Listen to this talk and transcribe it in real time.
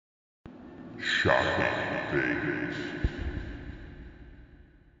Shocking things.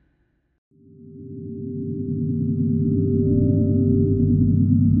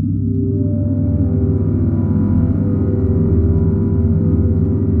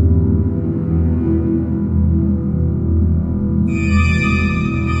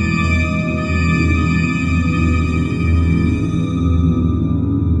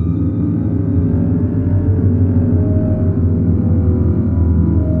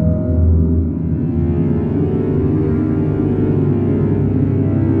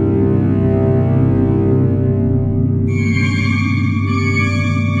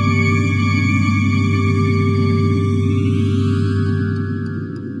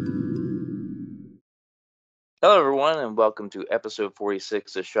 Hello, everyone, and welcome to episode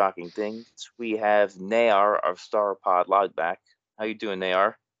 46 of Shocking Things. We have Nayar of Star Pod Logback. How you doing,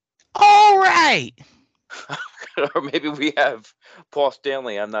 Nayar? All right. Or maybe we have Paul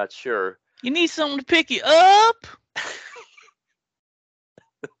Stanley. I'm not sure. You need something to pick you up?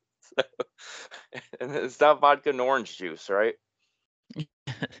 And it's not vodka and orange juice, right?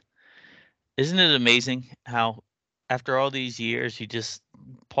 Isn't it amazing how, after all these years,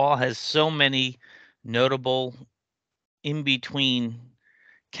 Paul has so many notable in between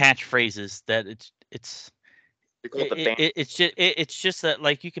catchphrases that You call it the band. it's just that,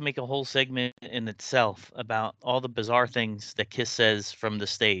 like, you can make a whole segment in itself about all the bizarre things that Kiss says from the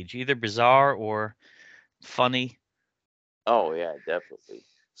stage, either bizarre or funny. Oh, yeah, definitely.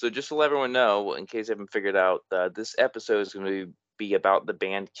 So just to let everyone know, in case I haven't figured out, this episode is going to be about the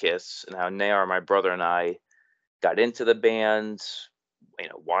band Kiss and how Nayar, my brother, and I got into the band,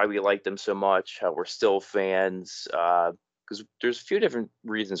 why we like them so much, how we're still fans. Because there's a few different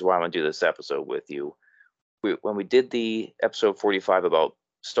reasons why I want to do this episode with you. When we did the episode 45 about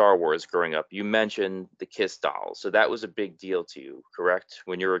Star Wars growing up, you mentioned the Kiss dolls. So that was a big deal to you, correct?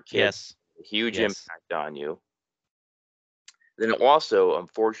 When you were a kid, Yes, a huge yes. impact on you. Then also,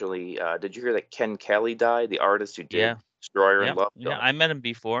 unfortunately, did you hear that Ken Kelly died, the artist who did Yeah, Destroyer and yeah, Love yeah. Gun? I met him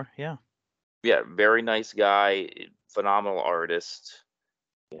before. Yeah. Yeah, very nice guy, phenomenal artist.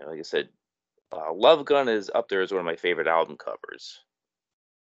 Like I said, Love Gun is up there as one of my favorite album covers.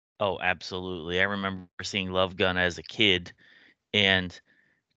 Oh, absolutely. I remember seeing Love Gun as a kid, and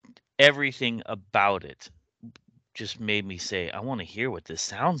everything about it just made me say, I want to hear what this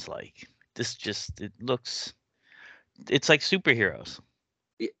sounds like. It's like superheroes.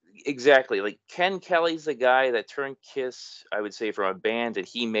 E- Exactly. Like Ken Kelly's the guy that turned Kiss, I would say, from a band and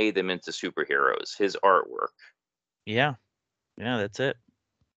he made them into superheroes, his artwork. Yeah, yeah, that's it.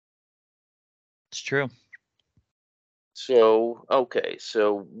 It's true. So, okay.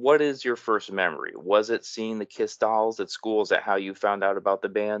 So, what is your first memory? Was it seeing the Kiss dolls at school? Is that how you found out about the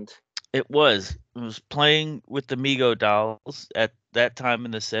band? It was playing with the Mego dolls at that time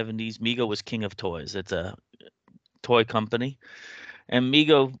in the 70s. Mego was king of toys. It's a toy company. And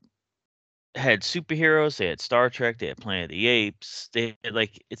Mego had superheroes, they had Star Trek, they had Planet of the Apes. They had,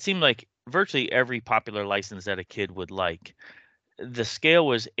 like, it seemed like virtually every popular license that a kid would like. The scale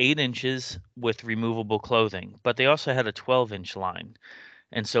was 8 inches with removable clothing, but they also had a 12-inch line.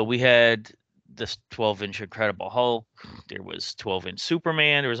 And so we had this 12-inch Incredible Hulk. There was 12-inch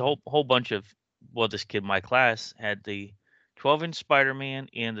Superman. There was a whole bunch of, well, this kid in my class had the 12-inch Spider-Man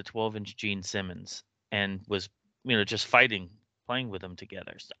and the 12-inch Gene Simmons, and was, just playing with them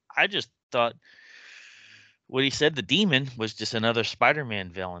together. So I just thought what he said, the demon, was just another Spider-Man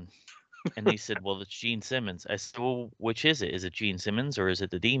villain. And he said, "Well, it's Gene Simmons." I said, "Well, which is it? Is it Gene Simmons or is it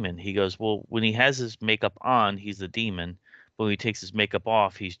the demon?" He goes, "Well, when he has his makeup on, he's the demon. But when he takes his makeup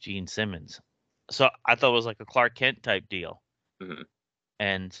off, he's Gene Simmons." So I thought it was like a Clark Kent type deal. Mhm.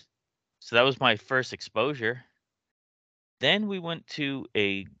 And so that was my first exposure. Then we went to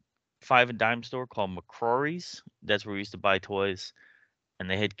a five and dime store called McCrory's. That's where we used to buy toys. And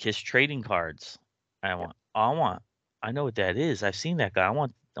they had Kiss trading cards. I Yeah. went, I know what that is. I've seen that guy. I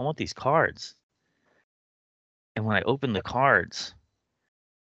want these cards. And when I opened the cards,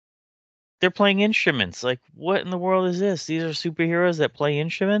 they're playing instruments. Like, what in the world is this? These are superheroes that play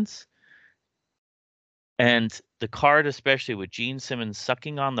instruments? And the card, especially with Gene Simmons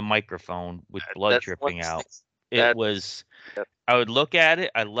sucking on the microphone with blood That's one of dripping those out. things It that, was, that I would look at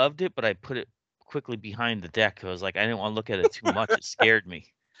it. I loved it, but I put it quickly behind the deck. I was like, I didn't want to look at it too much. It scared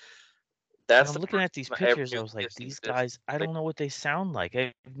me. And that's I'm the looking first at these time I ever pictures. I knew was like, Kiss these existed. guys, I Like, don't know what they sound like.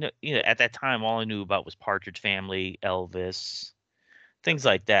 At that time, all I knew about was Partridge Family, Elvis, things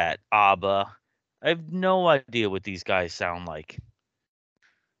like that. ABBA. I have no idea what these guys sound like.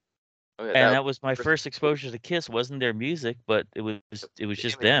 oh yeah, And that that was my was the first exposure to Kiss. Wasn't their music, but it was the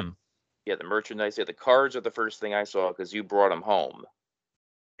just image. them. Yeah, the merchandise. Yeah, the cards are the first thing I saw because you brought them home.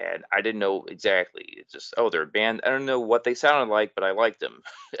 and I didn't know exactly. It's just, oh, they're a band. I don't know what they sounded like, but I liked them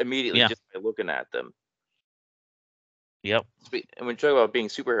immediately Yeah. just by looking at them. Yep. And when you talk about being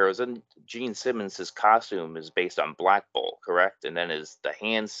superheroes, then Gene Simmons' costume is based on Black Bolt, correct? And then the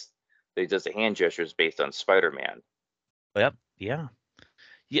hands, he does the hand gestures based on Spider-Man. Yep. Yeah.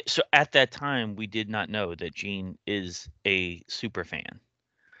 Yeah. So at that time, we did not know that Gene is a super fan.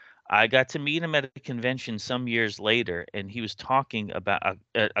 I got to meet him at a convention some years later, and he was talking about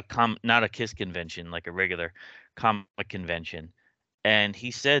not a Kiss convention, like a regular comic convention. And he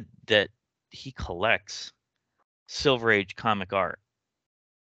said that he collects Silver Age comic art.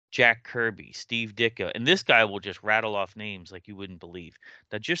 Jack Kirby, Steve Ditko, and this guy will just rattle off names like you wouldn't believe.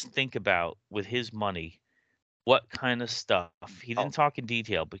 Now just think about, with his money, what kind of stuff. He Oh, didn't talk in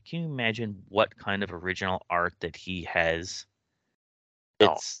detail, but can you imagine what kind of original art that he has?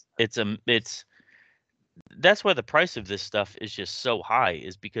 no. It's that's why the price of this stuff is just so high,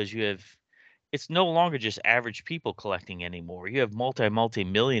 is because it's no longer just average people collecting anymore. You have multi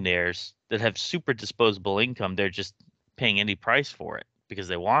millionaires that have super disposable income. They're just paying any price for it because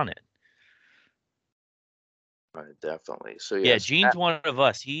they want it. Definitely. So Yeah, yes, Gene's one of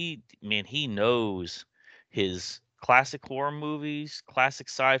us. He knows his classic horror movies, classic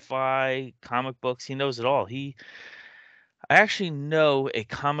sci-fi, comic books. He knows it all. I actually know a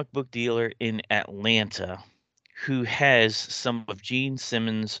comic book dealer in Atlanta who has some of Gene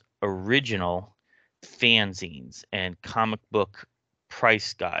Simmons' original fanzines and comic book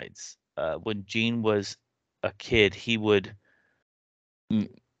price guides. When Gene was a kid, he would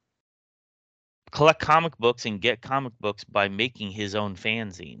collect comic books and get comic books by making his own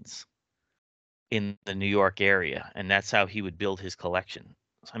fanzines in the New York area, and that's how he would build his collection.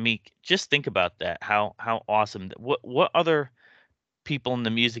 So, I mean, just think about that. How awesome! What other people in the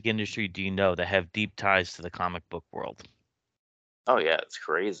music industry do you know that have deep ties to the comic book world? oh yeah, it's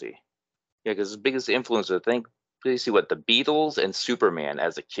crazy. Yeah, because his biggest influence, I think, basically what the Beatles and Superman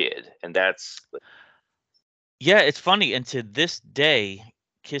as a kid, and that's Yeah, it's funny, and to this day,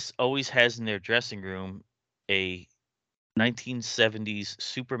 Kiss always has in their dressing room a 1970s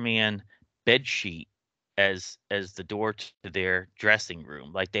Superman bed sheet as the door to their dressing room.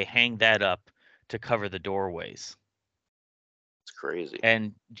 Like they hang that up to cover the doorways. it's crazy.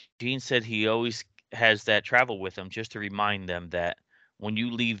 And Gene said he always has that travel with him just to remind them that when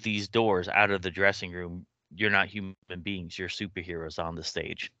you leave these doors out of the dressing room, you're not human beings, you're superheroes on the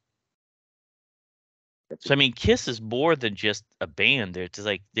stage. That's a, So I mean, Kiss is more than just a band. They're just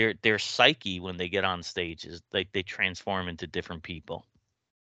like their psyche when they get on stage is like they transform into different people.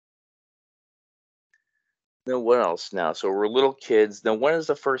 no, what else now? So we're little kids. Now, when is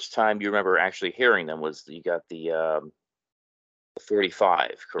the first time you remember actually hearing them? Was you got the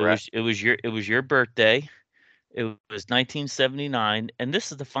 45, correct? It was your birthday. It was 1979, and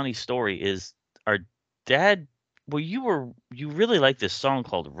this is the funny story is our dad. Well, you really like this song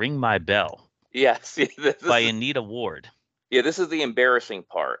called "Ring My Bell" Yes. Yeah, by this is Anita Ward. yeah, this is the embarrassing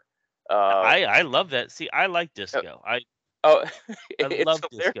part. Uh, I love that. See, I like uh, disco. oh, I it's love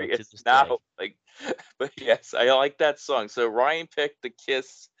disco to hilarious this now. day. Like, but yes, I like that song. So Ryan picked the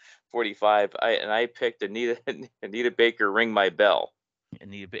Kiss 45, I picked Anita Baker, "Ring My Bell."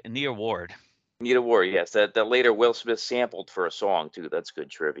 Anita Ward. Anita Ward, yes, that later Will Smith sampled for a song too. That's good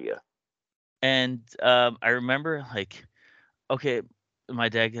trivia. And I remember like, okay, my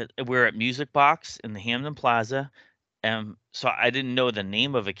dad we're at Music Box in the Hamden Plaza, and so I didn't know the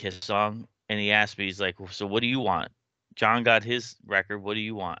name of a Kiss song, and he asked me, he's like, "So what do you want?" John got his record. What do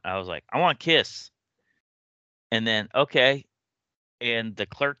you want? I was like, "I want Kiss." And then okay, and the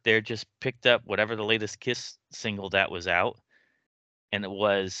clerk there just picked up whatever the latest Kiss single that was out, and it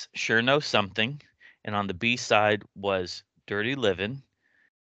was "Sure Know Something," and on the B side was "Dirty Livin',"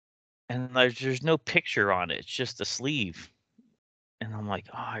 and there's no picture on it. It's just a sleeve. And I'm like,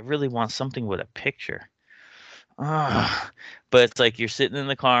 "Oh, I really want something with a picture." Ah, but it's like you're sitting in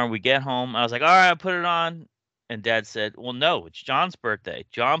the car and we get home. I was like, "All right, put it on." And Dad said, "Well, no, it's John's birthday.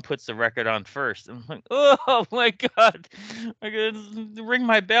 John puts the record on first." And I'm like, "Oh my God. I gotta ring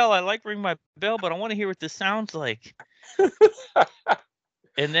my bell. I like Ring My Bell, but I want to hear what this sounds like."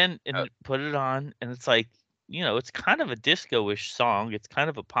 And then Uh, and put it on, and it's like, it's kind of a disco-ish song. It's kind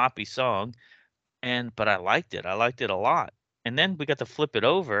of a poppy song. But I liked it. I liked it a lot. And then we got to flip it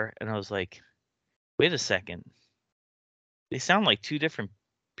over, and I was like, wait a second. They sound like two different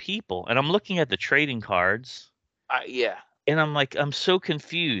people. And I'm looking at the trading cards, yeah, and I'm like, I'm so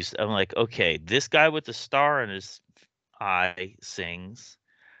confused. I'm like, okay, this guy with the star in his eye sings.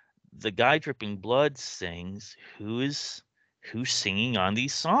 The guy dripping blood sings. Who is who's singing on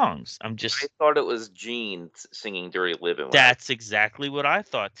these songs? I thought it was Gene singing "Dirty Living." That's exactly what I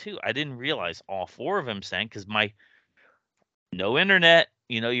thought too. I didn't realize all four of them sang because no internet.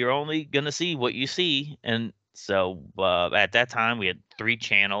 You're only gonna see what you see, and so at that time we had 3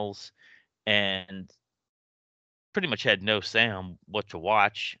 channels and pretty much had no say on what to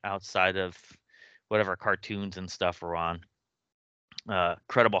watch outside of whatever cartoons and stuff were on.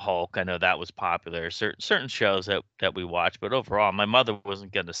 Credible Hulk, I know that was popular. Certain shows that we watched, but overall, my mother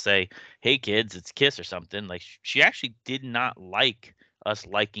wasn't gonna say, "Hey kids, it's Kiss" or something. Like she actually did not like us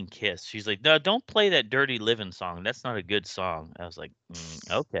liking Kiss. She's like, "No, don't play that Dirty Living song. That's not a good song." I was like,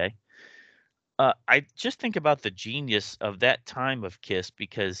 "Okay." I just think about the genius of that time of Kiss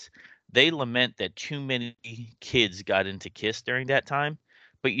because they lament that too many kids got into Kiss during that time.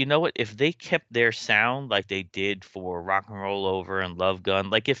 But you know what? If they kept their sound like they did for Rock and Roll Over and Love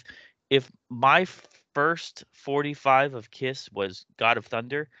Gun, like if my first 45 of Kiss was God of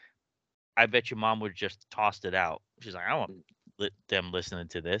Thunder, I bet your mom would just tossed it out. She's like, I don't want them listening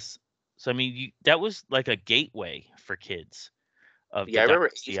to this. So I mean, that was like a gateway for kids of the Yeah, I remember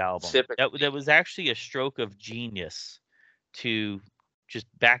Dynasty album. That specifically. was actually a stroke of genius to just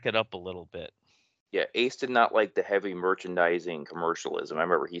back it up a little bit. Yeah, Ace did not like the heavy merchandising commercialism. I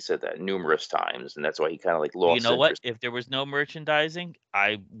remember he said that numerous times, and that's why he kind of like You lost know what? interest. If there was no merchandising,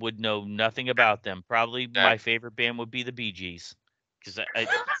 I would know nothing about them. Probably Yeah. my favorite band would be the Bee Gees. Because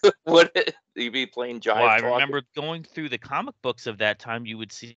Would you be playing well, Jive I Talk? remember going through the comic books of that time, you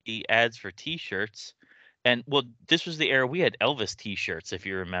would see ads for T-shirts, and well, this was the era we had Elvis T-shirts, if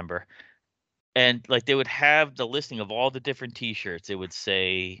you remember. And like they would have the listing of all the different T-shirts. It would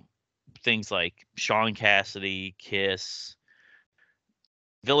say things like Sean Cassidy, Kiss,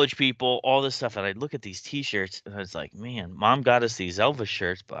 Village People, all this stuff. And I'd look at these T-shirts and I was like, man, Mom got us these Elvis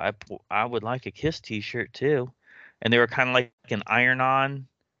shirts, but I would like a Kiss T-shirt too. And they were kind of like an iron-on.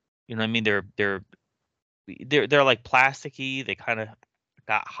 You know what I mean? They're like plasticky. They kind of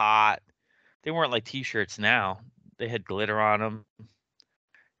got hot. They weren't like T-shirts now. They had glitter on them.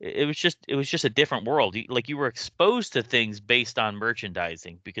 It was just a different world. Like you were exposed to things based on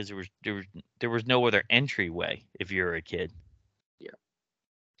merchandising because there was no other entryway if you were a kid. Yeah.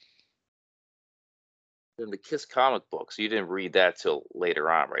 Then the Kiss comic books, you didn't read that till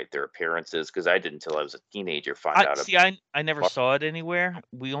later on, right? Their appearances, because I didn't until I was a teenager find I out see. about. I never saw it anywhere.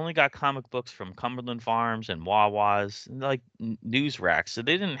 We only got comic books from Cumberland Farms and Wawa's, and, like news racks. So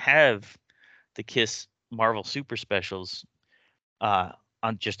they didn't have the Kiss Marvel Super Specials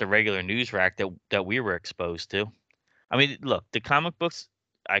on just a regular news rack that we were exposed to. I mean, look, the comic books.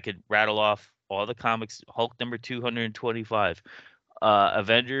 I could rattle off all the comics. Hulk number 225.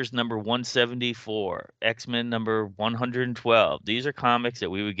 Avengers number 174, X-Men number 112. These are comics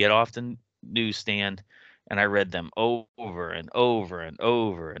that we would get off the newsstand, and I read them over and over and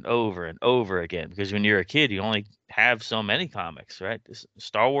over and over and over again because when you're a kid, you only have so many comics, right?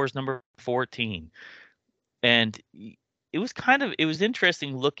 Star Wars number 14. And it was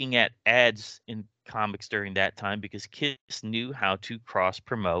interesting looking at ads in comics during that time because kids knew how to cross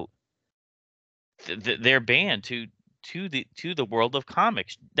promote their band to the world of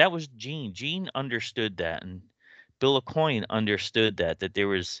comics. That was Gene. Gene understood that, and Bill Aucoin understood that there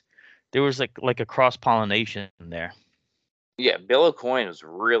was like a cross pollination there. Yeah, Bill Aucoin was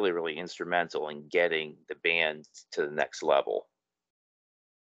really, really instrumental in getting the band to the next level.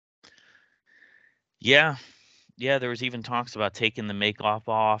 Yeah, yeah. There was even talks about taking the makeup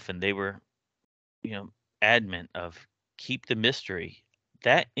off, and they were you know adamant of keep the mystery.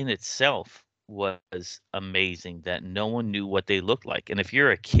 That in itself was amazing that no one knew what they looked like, and if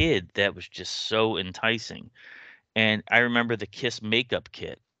you're a kid, that was just so enticing. And I remember the Kiss makeup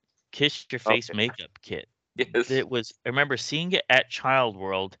kit, Kiss Your Face Okay. makeup kit. Yes. I remember seeing it at Child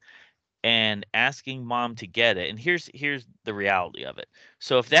World and asking mom to get it. And here's the reality of it.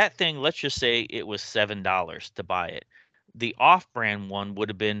 So if that thing, let's just say it was $7 to buy it, the off-brand one would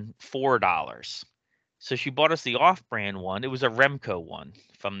have been $4. So she bought us the off-brand one. It was a Remco one,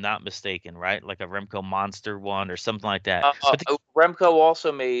 if I'm not mistaken, right? Like a Remco Monster one or something like that. But Remco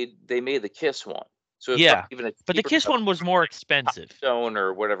also made the Kiss one, so it's yeah, even a but the cheaper Kiss one was more expensive. Stone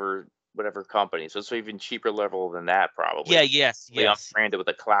or whatever company. So it's even cheaper level than that probably. Yeah, yes, On yes. branded with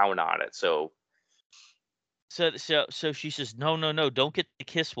a clown on it. So So she says, no, no, no, don't get the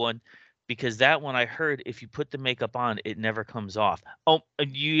Kiss one because that one I heard if you put the makeup on, it never comes off. Oh,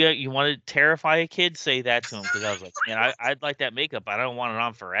 you want to terrify a kid? Say that to him because I was like, man, I'd like that makeup. I don't want it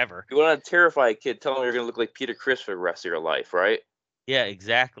on forever. you want to terrify a kid, tell them you're gonna look like Peter Criss for the rest of your life, right? Yeah,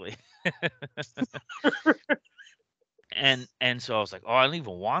 exactly. And so I was like, oh, I don't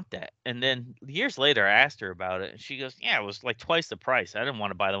even want that. And then years later, I asked her about it, and she goes, yeah, it was like twice the price. I didn't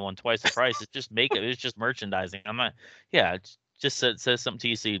want to buy the one twice the price. It's just makeup. It's just merchandising. I'm not. Yeah, it just says something to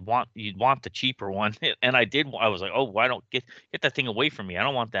you. So you'd want the cheaper one, and I did. I was like, oh, why don't get that thing away from me? I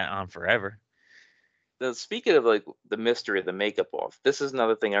don't want that on forever. Now, speaking of like the mystery of the makeup off, this is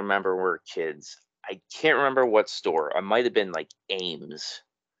another thing I remember when we were kids. I can't remember what store. I might have been like Ames,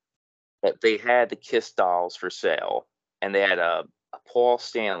 but they had the Kiss dolls for sale, and they had a Paul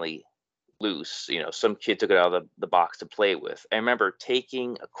Stanley loose. Some kid took it out of the box to play with. I remember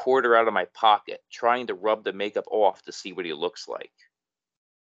taking a quarter out of my pocket, trying to rub the makeup off to see what he looks like.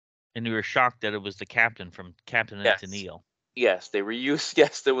 And you were shocked that it was the captain from Captain and Yes, Tennille. yes, they reused.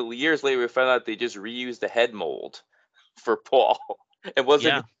 Yes, years later we found out they just reused the head mold for Paul. It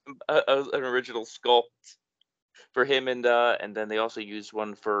wasn't Yeah, an original sculpt for him, and then they also used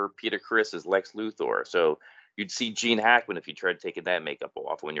one for Peter Criss as Lex Luthor. So you'd see Gene Hackman if you tried taking that makeup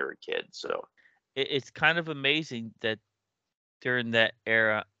off when you were a kid. So it's kind of amazing that during that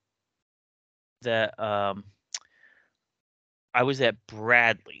era that I was at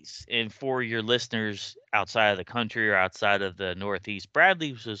Bradley's, and for your listeners outside of the country or outside of the Northeast,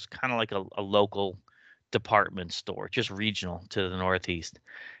 Bradley's was kind of like a local department store, just regional to the Northeast.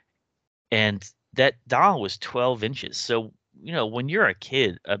 And that doll was 12 inches. So, when you're a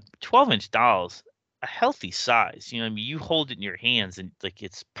kid, a 12-inch doll is a healthy size. I mean, you hold it in your hands and like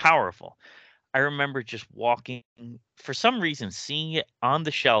it's powerful. I remember just walking, for some reason, seeing it on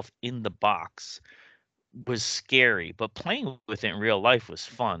the shelf in the box was scary, but playing with it in real life was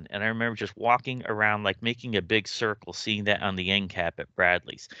fun. And I remember just walking around, like making a big circle, seeing that on the end cap at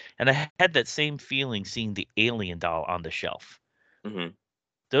Bradley's. And I had that same feeling seeing the Alien doll on the shelf. mhm.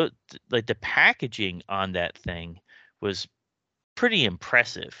 Like the packaging on that thing was pretty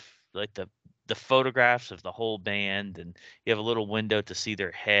impressive. Like the photographs of the whole band, and you have a little window to see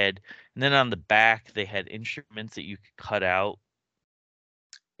their head. And then on the back, they had instruments that you could cut out.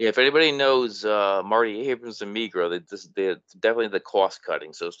 Yeah, if anybody knows Marty Abrams and Migro, they're definitely the cost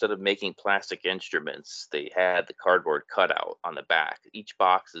cutting. So instead of making plastic instruments, they had the cardboard cutout on the back. Each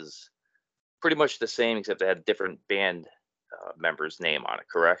box is pretty much the same, except they had different band member's name on it.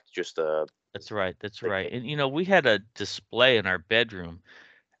 Correct? Just That's right. That's like right. And we had a display in our bedroom,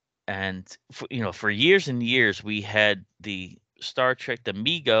 and for years and years we had the Star Trek, the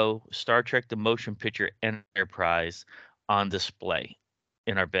Mego Star Trek, the motion picture Enterprise on display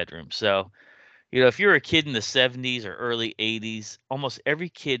in our bedroom. So, if you were a kid in the 70s or early 80s, almost every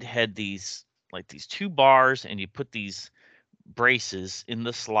kid had these two bars, and you put these braces in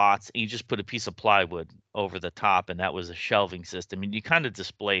the slots, and you just put a piece of plywood over the top, and that was a shelving system. And you kind of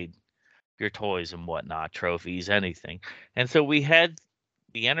displayed your toys and whatnot, trophies, anything. And so we had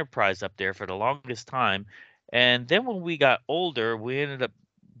the Enterprise up there for the longest time. And then when we got older, we ended up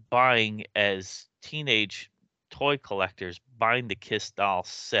buying, as teenage toy collectors, buying the Kiss doll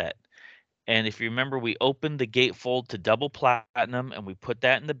set. And if you remember, we opened the gatefold to double platinum, and we put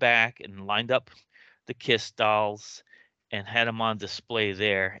that in the back and lined up the Kiss dolls and had them on display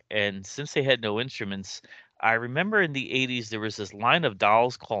there. And since they had no instruments, I remember in the 80s there was this line of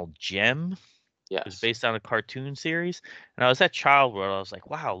dolls called Gem. It was yes. based on a cartoon series. And I was at Child World. I was like,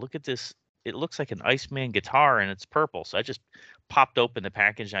 wow, look at this. It looks like an Iceman guitar, and it's purple. So I just popped open the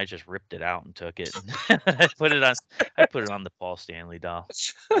package and I just ripped it out and took it. I put it on. I put it on the Paul Stanley doll.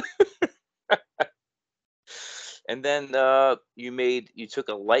 And then you took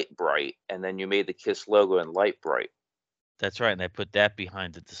a light bright, and then you made the Kiss logo in light bright. That's right. And I put that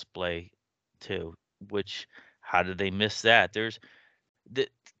behind the display too. Which, how did they miss that? There's the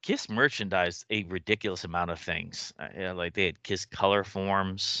Kiss merchandise a ridiculous amount of things. Yeah, like they had Kiss color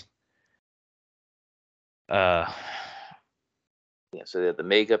forms. Uh, Yeah, so they had the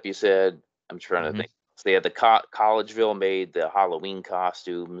makeup. You said. I'm trying to mhm. think. So they had the Collegeville made the Halloween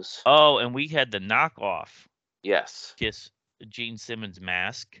costumes. Oh, and we had the knockoff Yes. Kiss Gene Simmons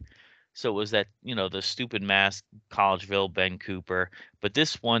mask. So it was that, the stupid mask, Collegeville, Ben Cooper. But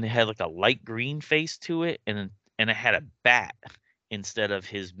this one had like a light green face to it, and it had a bat instead of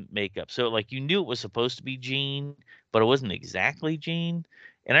his makeup. So like you knew it was supposed to be Gene, but it wasn't exactly Gene.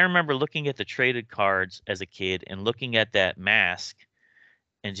 And I remember looking at the traded cards as a kid and looking at that mask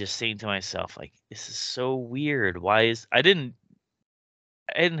and just saying to myself, like, this is so weird. I didn't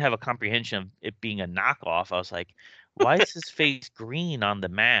have a comprehension of it being a knockoff. I was like, why is his face green on the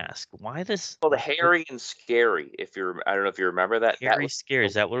mask? Why this, Well, the like, what, Harry and Scary. I don't know if you remember that. That Harry was Scare?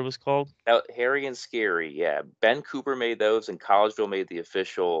 Is that what it was called? Harry and Scary. Yeah, Ben Cooper made those, and Collegeville made the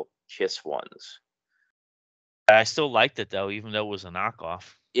official Kiss ones. I still liked it though, even though it was a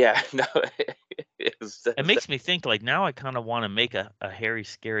knockoff. Yeah, no, It makes me think, like, now I kind of want to make a Harry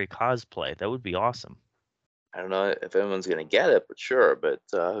Scary cosplay. That would be awesome. I don't know if anyone's gonna get it, but sure. But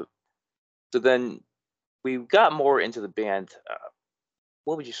so then we got more into the band.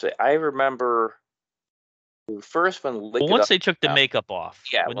 What would you say? I remember first when Well, Lick It once Up they took the came out. makeup off,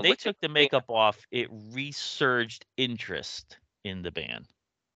 Yeah, when when they Lick It took the Up came makeup off, it resurged interest in the band.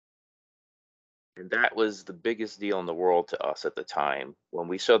 and that was the biggest deal in the world to us at the time. When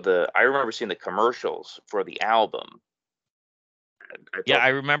we saw I remember seeing the commercials for the album. And I Yeah, thought, I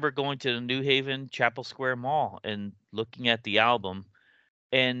remember going to the New Haven Chapel Square Mall and looking at the album,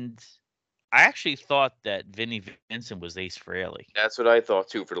 and I actually thought that Vinnie Vincent was Ace Frehley. that's what I thought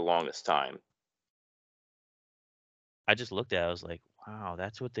too for the longest time. I just looked at it, I was like, wow,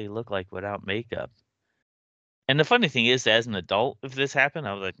 that's what they look like without makeup. And the funny thing is, as an adult, if this happened,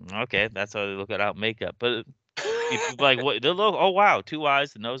 I was like, okay, that's how they look without makeup. But people like, what? They look, oh wow, 2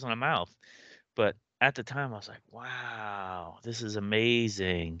 eyes, a nose, and a mouth. But at the time, I was like, wow, this is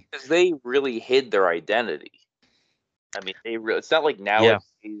amazing. Because they really hid their identity. I mean, it's not like Yeah,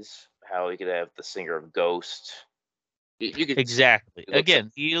 nowadays how you could have the singer of Ghost. You could just exactly. it looks like,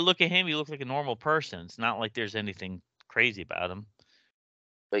 Again, you look at him, you look like a normal person. It's not like there's anything crazy about him.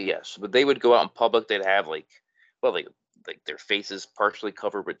 but yes, but they would go out in public. They'd have well, like their faces partially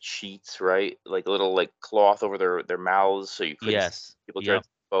covered with sheets, right? Like a little like cloth over their mouths, so you couldn't see Yes. people try to Yep.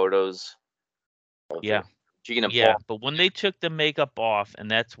 take photos of Yeah. Gene and Yeah. Paul. But when they took the makeup off, and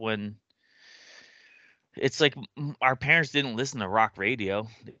that's when it's like our parents didn't listen to rock radio;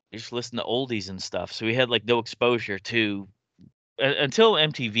 they just listened to oldies and stuff. So we had like no exposure to until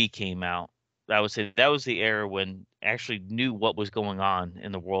MTV came out. I would say that was the era when I actually knew what was going on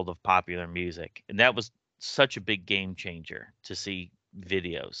in the world of popular music, and that was such a big game changer to see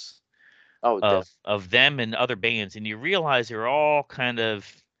videos Oh, of them and other bands, and you realize they're all kind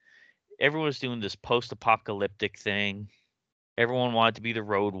of everyone's doing this post-apocalyptic thing. Everyone wanted to be the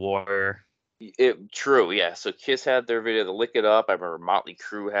road warrior. true, yeah. So Kiss had their video, the Lick It Up. I remember Motley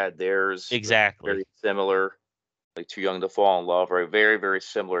Crue had theirs. Exactly. Very similar, like Too Young to Fall in Love, right? Very, very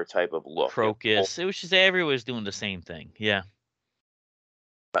similar type of look. Crocus. It was just everyone was doing the same thing. Yeah.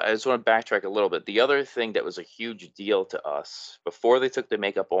 I just want to backtrack a little bit. The other thing that was a huge deal to us before they took the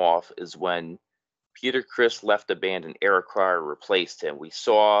makeup off is when Peter Criss left the band and Eric Carr replaced him. We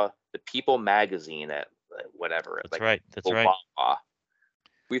saw the People magazine at whatever, That's like right. That's right. Obama.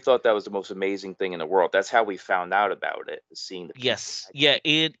 We thought that was the most amazing thing in the world. That's how we found out about it, seeing the People Yes. Yeah.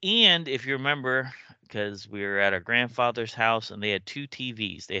 magazine. And if you remember, because we were at our grandfather's house and they had 2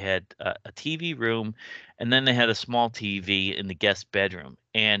 TVs. They had a TV room, and then they had a small TV in the guest bedroom.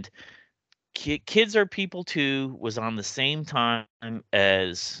 And Kids Are People Too was on the same time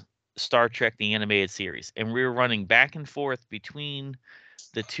as Star Trek the animated series, and we were running back and forth between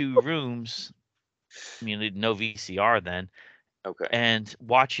the 2 rooms. I mean, no VCR then, Okay. and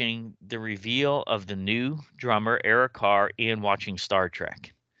watching the reveal of the new drummer Eric Carr and watching Star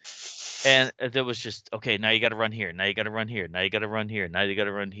Trek. And there was just, okay, now you got to run here. Now you got to run here. Now you got to run here. Now you got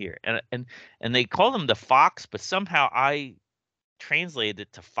to run here. And they call them the Fox, but somehow I translated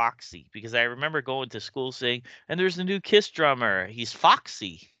it to Foxy because I remember going to school saying, and there's the new Kiss drummer. He's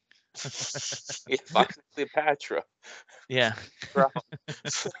Foxy. Yeah, Fox and Cleopatra. Yeah.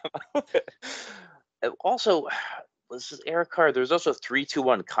 And also, this is Eric Carr. There's also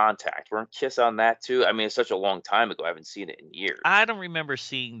 3-2-1 Contact. Weren't Kiss on that too? I mean, it's such a long time ago. I haven't seen it in years. I don't remember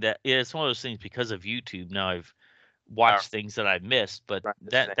seeing that. Yeah, it's one of those things because of YouTube. Now I've Uh, watched things that I missed, but right,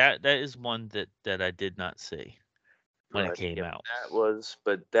 the that same. that that is one that I did not see when it Right. came Yeah, out.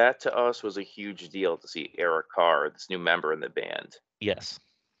 but that to us was a huge deal to see Eric Carr, this new member in the band. Yes.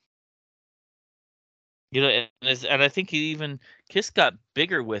 You know, and I think even Kiss got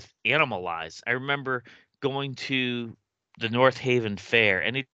bigger with Animalize. I remember going to the North Haven Fair.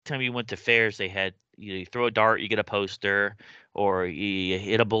 Anytime you went to fairs, they had you throw a dart, you get a poster, or you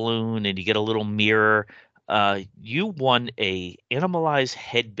hit a balloon and you get a little mirror. You won a Animalize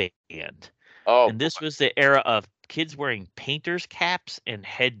headband, Oh, and this was the era of kids wearing painters caps and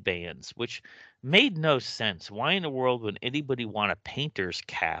headbands, which made no sense. Why in the world would anybody want a painter's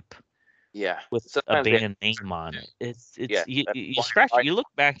cap yeah. with a Sometimes they, band name on it? yeah, It's you that you white scratch lie. you look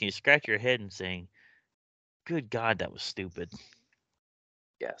back and you scratch your head and saying, "Good God, that was stupid."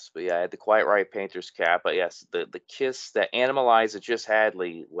 Yes, but yeah, I had the Quiet Riot Painter's cap. But yes, the Kiss, that Animalize, it just had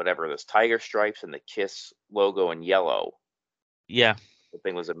like whatever those tiger stripes and the Kiss logo in yellow. Yeah, The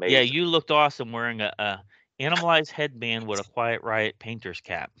thing was yeah, amazing. you looked awesome wearing a Animalized headband with a Quiet Riot painter's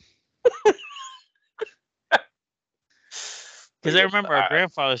cap. But Because I yeah, remember our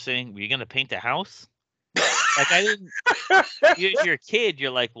grandfather saying, "Were you gonna paint the house?" Like I didn't. You're a kid.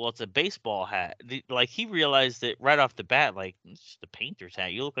 You're like, well, it's a baseball hat. Like he realized it right off the bat. Like it's just a painter's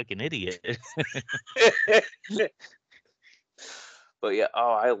hat. You look like an idiot. But yeah,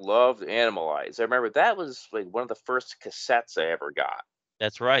 oh, I loved Animalize. I remember that was like one of the first cassettes I ever got.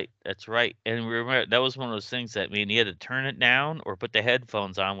 That's right. That's right. And remember, that was one of those things that you had to turn it down or put the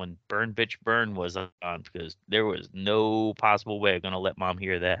headphones on when Burn Bitch Burn was on because there was no possible way I'm gonna let mom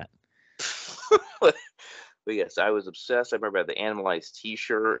hear that. But yes, I was obsessed. I remember I had the Animalize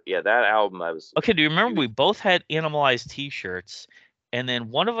T-shirt. Yeah, that album I was. Okay, do you remember we both had Animalized T-shirts, and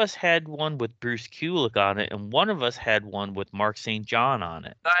then one of us had one with Bruce Kulick on it, and one of us had one with Mark St. John on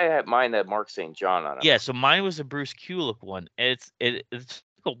it. I had mine that Mark St. John on it. Yeah, so mine was a Bruce Kulick one. It's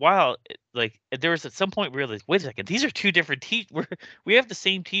took a while. Like there was at some point we realized, wait a second, these are two different we have the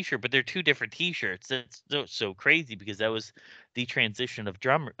same T-shirt, but they're two different T-shirts. That's so crazy because that was the transition of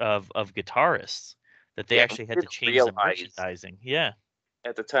guitarists that they actually had to change the merchandising. Yeah.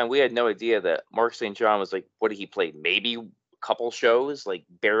 At the time, we had no idea that Mark St. John was like, what did he play? Maybe a couple shows, like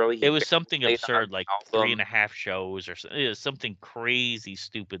barely. It was something absurd, like 3.5 shows or something. It was something crazy,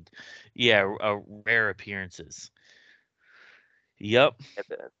 stupid. Yeah, rare appearances. Yep.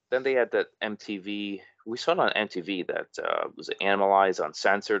 Then they had that MTV. We saw it on MTV that was Animalized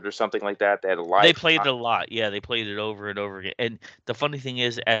Uncensored or something like that. They had a live. They played it a lot. Yeah, they played it over and over again. And the funny thing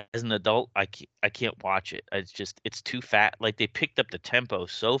is, as an adult, I can't watch it. It's too fat. Like they picked up the tempo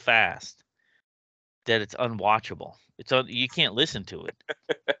so fast that it's unwatchable. You can't listen to it.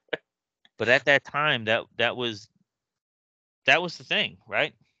 But at that time, that was the thing,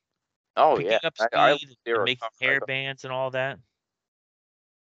 right? Oh Picking yeah, up speed and making hair bands and all that.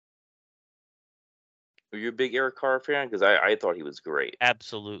 Were you a big Eric Carr fan? Because I thought he was great.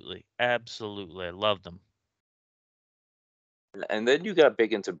 Absolutely, absolutely, I loved him. And then you got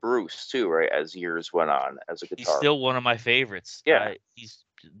big into Bruce too, right? As years went on, as a guitar. He's still one of my favorites. Yeah,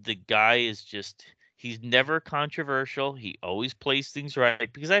 the guy is just. He's never controversial. He always plays things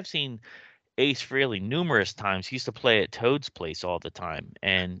right. Because I've seen Ace Frehley numerous times. He used to play at Toad's Place all the time,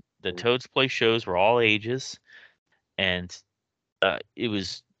 and the Toad's Place shows were all ages, and it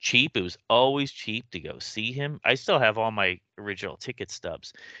was cheap. It was always cheap to go see him. I still have all my original ticket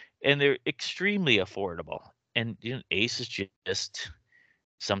stubs, and they're extremely affordable. And Ace is just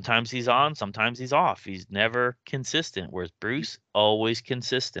sometimes he's on, sometimes he's off. He's never consistent. Whereas Bruce always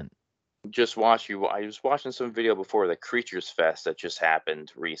consistent. I was watching some video before the Creatures Fest that just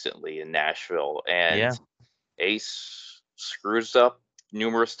happened recently in Nashville, and Ace screws up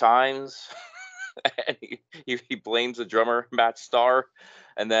numerous times. And he blames the drummer Matt Starr,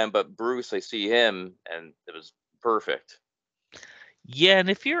 but Bruce, I see him, and it was perfect. Yeah, and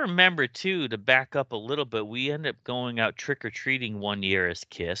if you remember too, to back up a little bit, we ended up going out trick or treating one year as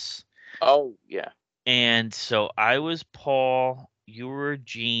Kiss. Oh yeah. And so I was Paul, you were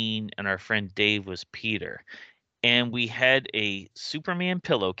Gene, and our friend Dave was Peter. And we had a Superman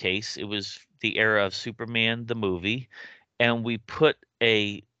pillowcase. It was the era of Superman the movie, and we put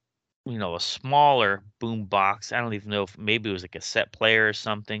a smaller boom box. I don't even know if maybe it was a cassette player or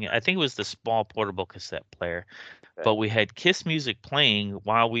something. I think it was the small portable cassette player. Okay. But we had Kiss music playing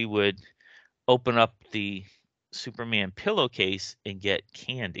while we would open up the Superman pillowcase and get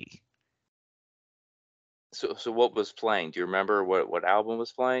candy. So what was playing? Do you remember what album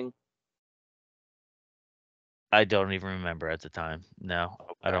was playing? I don't even remember at the time. No,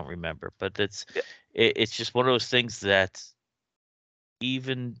 okay. I don't remember. But it's just one of those things that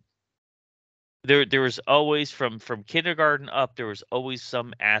even there was always from kindergarten up, there was always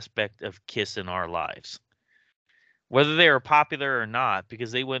some aspect of Kiss in our lives, whether they were popular or not,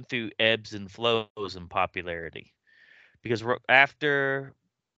 because they went through ebbs and flows in popularity. Because after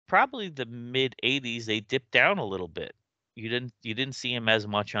probably the mid '80s, they dipped down a little bit. You didn't see them as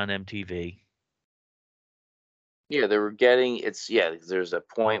much on MTV. Yeah, they were getting there's a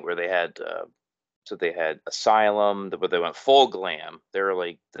point where they had they had Asylum, where they went full glam. They were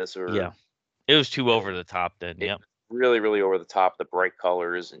like this or yeah. It was too over the top then. Yep. Really, really over the top. The bright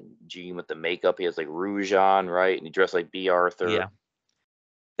colors and Gene with the makeup. He has like rouge on, right? And he dressed like B. Arthur. Yeah.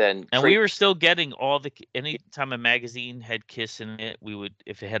 Then we were still getting anytime a magazine had Kiss in it, we would,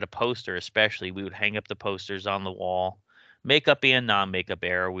 if it had a poster especially, we would hang up the posters on the wall. Makeup and non-makeup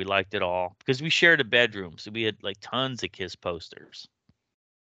era, we liked it all because we shared a bedroom, so we had like tons of Kiss posters.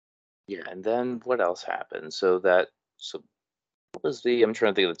 Yeah, and then what else happened? What was I'm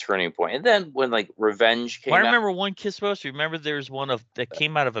trying to think of the turning point. And then when like Revenge came out. I remember one Kiss poster. Remember there's one that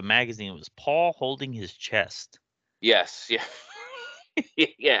came out of a magazine. It was Paul holding his chest. Yes, yeah.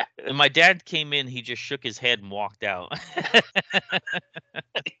 Yeah. And my dad came in, he just shook his head and walked out.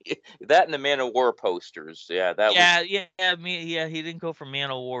 That and the Man of War posters. Yeah, that was Yeah, he didn't go for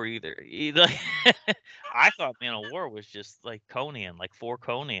Man of War either. I thought Man of War was just like Conan, like 4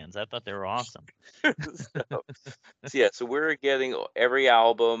 Conans. I thought they were awesome. so, so we're getting every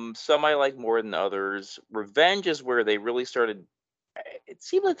album. Some I like more than others. Revenge is where they really started. It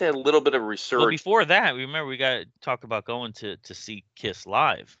seemed like they had a little bit of Well, resurgence. before that, remember we got to talk about going to see Kiss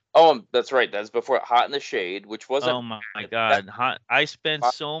live. Oh, that's right. That's before Hot in the Shade, which wasn't. Oh my God! I spent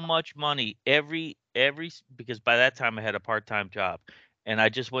so much money because by that time I had a part-time job, and I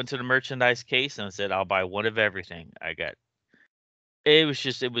just went to the merchandise case and said I'll buy one of everything.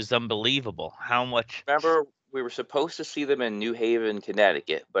 It was unbelievable how much. Remember, we were supposed to see them in New Haven,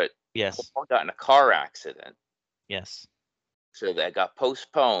 Connecticut, but Yes. Paul got in a car accident. Yes. So that got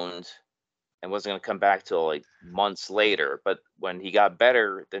postponed and wasn't going to come back till like months later. But when he got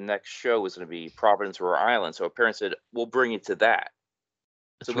better, the next show was going to be Providence, Rhode Island. So parents said, "We'll bring you to that."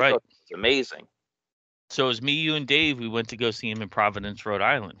 That's So we right. thought it was amazing. So it was me, you, and Dave. We went to go see him in Providence, Rhode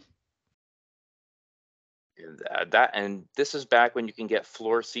Island. And this is back when you can get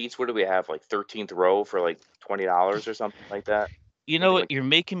floor seats. What do we have, like 13th row for like $20 or something like that? You know what? You're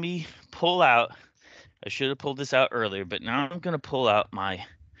making me pull out. I should have pulled this out earlier, but now I'm going to pull out my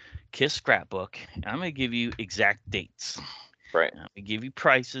Kiss scrapbook. And I'm going to give you exact dates. Right. I'm going to give you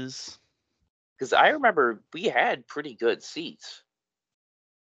prices. Because I remember we had pretty good seats.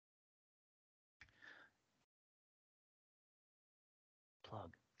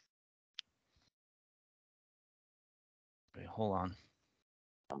 Plug. Wait, hold on.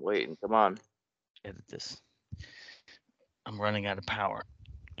 I'm waiting. Come on. Edit this. I'm running out of power.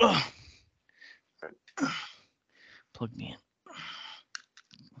 Ugh. Plug me in. All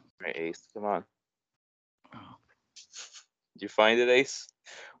right, Ace, come on. Oh. Did you find it, Ace?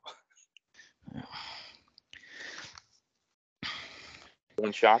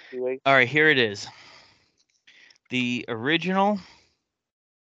 One shot you, Ace? All right, here it is. The original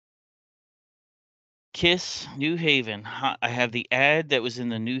Kiss New Haven. I have the ad that was in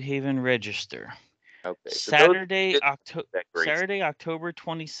the New Haven Register. Okay. Saturday, October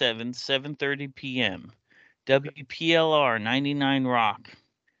 27th, 7:30 p.m. WPLR 99 Rock.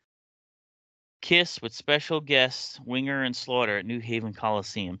 Kiss with special guests Winger and Slaughter at New Haven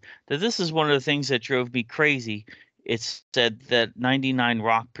Coliseum. Now, this is one of the things that drove me crazy. It said that 99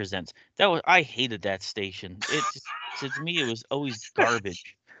 Rock presents. I hated that station. To me it was always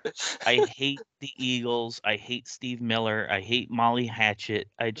garbage. I hate the Eagles. I hate Steve Miller. I hate Molly Hatchet.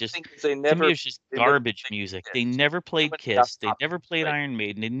 To me it was just garbage music. They never played Kiss. They never played Iron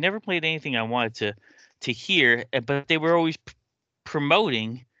Maiden. They never played anything I wanted to hear. But they were always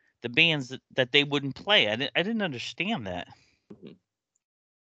promoting the bands that they wouldn't play. I didn't understand that. Mm-hmm.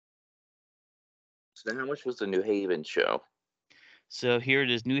 So then how much was the New Haven show? So here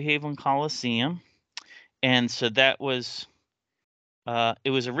it is, New Haven Coliseum. And so that was, it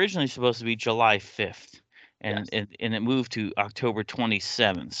was originally supposed to be July 5th. And, yes. and it moved to October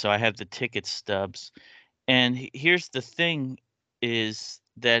 27th. So I have the ticket stubs. And here's the thing is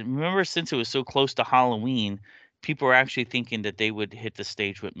that, remember, since it was so close to Halloween, people were actually thinking that they would hit the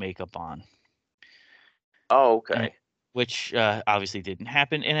stage with makeup on. Oh, okay. Which obviously didn't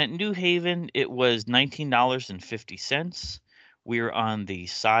happen. And at New Haven, it was $19.50. We were on the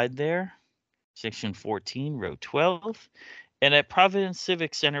side there, section 14, row 12. And at Providence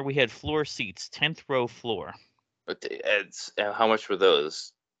Civic Center, we had floor seats, 10th row floor. How much were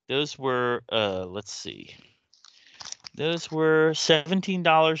those? Those were, let's see. Those were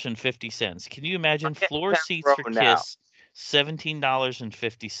 $17.50. Can you imagine floor seats for Kiss,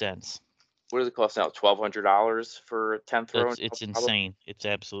 $17.50? What does it cost now? $1,200 for 10th row? It's insane. It's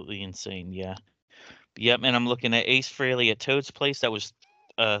absolutely insane. Yeah. Yep. And I'm looking at Ace Frehley at Toad's Place. That was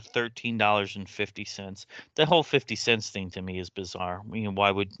 $13.50. The whole 50 cents thing to me is bizarre. I mean,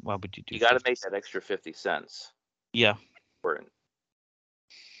 why would you do? You got to make that extra 50 cents. Yeah. Important.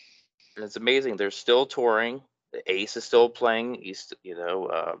 And it's amazing. They're still touring. The Ace is still playing.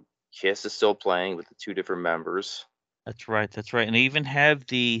 Kiss is still playing with the 2 different members. That's right. And I even have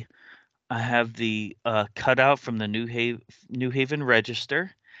the cutout from the New Haven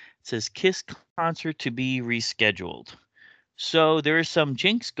Register. It says Kiss concert to be rescheduled. So there is some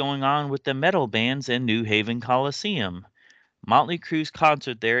jinx going on with the metal bands in New Haven Coliseum. Motley Crue's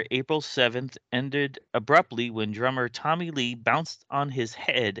concert there, April 7th, ended abruptly when drummer Tommy Lee bounced on his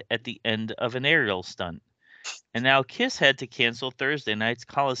head at the end of an aerial stunt. And now Kiss had to cancel Thursday night's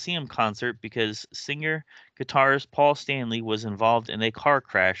Coliseum concert because singer-guitarist Paul Stanley was involved in a car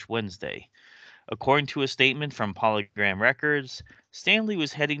crash Wednesday. According to a statement from Polygram Records, Stanley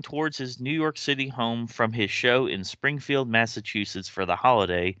was heading towards his New York City home from his show in Springfield, Massachusetts for the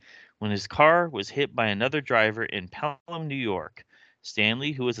holiday when his car was hit by another driver in Pelham, New York.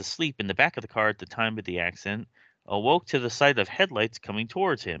 Stanley, who was asleep in the back of the car at the time of the accident, awoke to the sight of headlights coming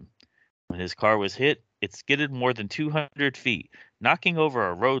towards him. When his car was hit, it skidded more than 200 feet, knocking over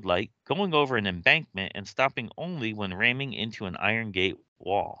a road light, going over an embankment, and stopping only when ramming into an iron gate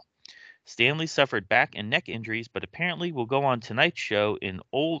wall. Stanley suffered back and neck injuries, but apparently will go on tonight's show in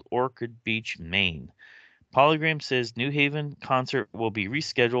Old Orchard Beach, Maine. Polygram says New Haven concert will be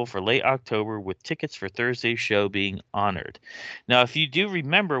rescheduled for late October with tickets for Thursday's show being honored. Now, if you do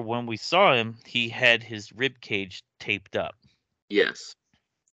remember when we saw him, he had his rib cage taped up. Yes.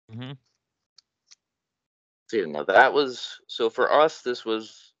 Mm-hmm. So, you know, that was, so for us, this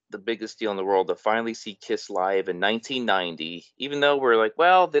was the biggest deal in the world to finally see Kiss live in 1990. Even though we're like,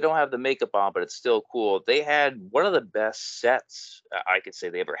 well, they don't have the makeup on, but it's still cool. They had one of the best sets I could say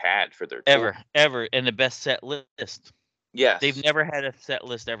they ever had for their tour. Ever, and the best set list. Yes. They've never had a set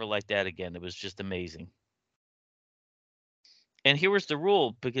list ever like that again. It was just amazing. And here was the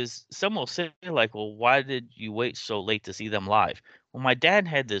rule, because some will say, like, well, why did you wait so late to see them live? Well, my dad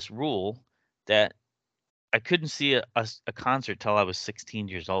had this rule that I couldn't see a concert till I was 16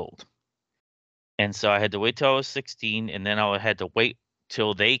 years old. And so I had to wait till I was 16, and then I had to wait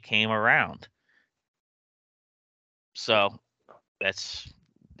till they came around. So that's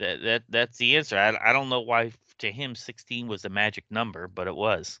the answer. I don't know why to him 16 was the magic number, but it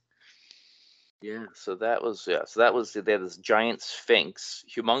was. Yeah, so that was they had this giant sphinx,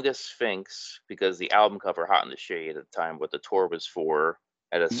 humongous sphinx, because the album cover Hot in the Shade at the time, what the tour was for,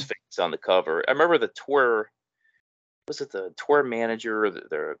 had a sphinx on the cover. I remember the tour, was it the tour manager,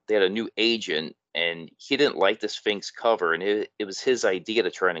 or they had a new agent, and he didn't like the sphinx cover, and it was his idea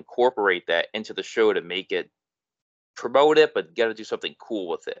to try and incorporate that into the show to make it, promote it, but got to do something cool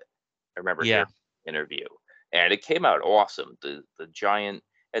with it. I remember hearing an interview, and it came out awesome. The giant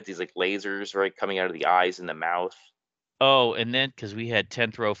had these like lasers right coming out of the eyes and the mouth. Oh, and then because we had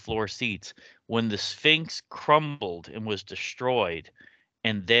 10th row floor seats, when the Sphinx crumbled and was destroyed,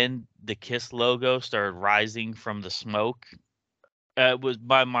 and then the Kiss logo started rising from the smoke,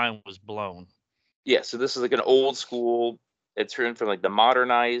 my mind was blown. Yeah, so this is like an old school. It turned from like the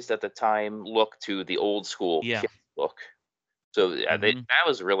modernized at the time look to the old school Kiss look. So yeah, that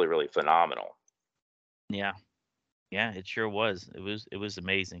was really, really phenomenal. Yeah, yeah, it sure was. It was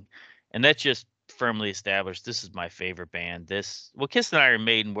amazing, and that just firmly established this is my favorite band. Kiss and Iron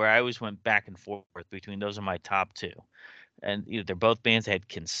Maiden, where I always went back and forth between, those are my top two. And they're both bands that had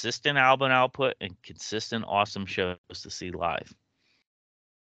consistent album output and consistent awesome shows to see live.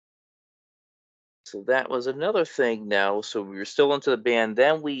 So that was another thing now. So we were still into the band.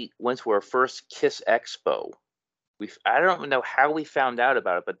 Then we went to our first Kiss Expo. I don't know how we found out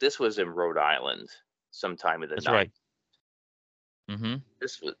about it, but this was in Rhode Island sometime in the night. That's right. Mm-hmm.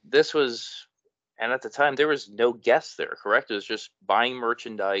 This was, and at the time there was no guests there, correct? It was just buying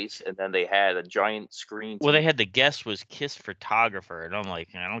merchandise, and then they had a giant screen. Well, they had the guest was Kiss photographer, and I'm like,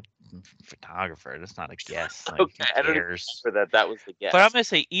 I don't photographer. That's not a guest. Like, okay, I don't remember that. That was the guest. But I'm gonna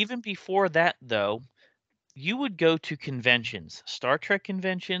say, even before that, though, you would go to conventions, Star Trek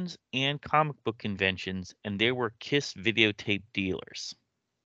conventions and comic book conventions, and there were Kiss videotape dealers.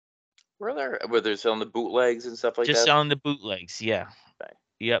 Were they selling the bootlegs and stuff like that? Just selling the bootlegs, yeah. Okay.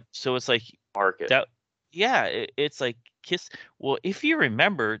 Yep. So it's like market. It's like Kiss. Well, if you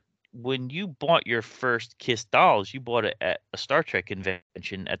remember, when you bought your first Kiss dolls, you bought it at a Star Trek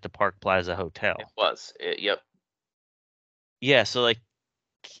convention at the Park Plaza Hotel. It was. Yep. Yeah. So like,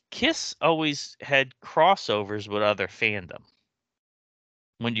 Kiss always had crossovers with other fandom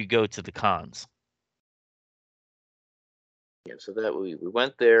when you go to the cons. Yeah, so that we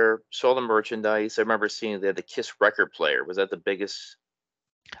went there, saw the merchandise. I remember seeing they had the Kiss record player. Was that the biggest?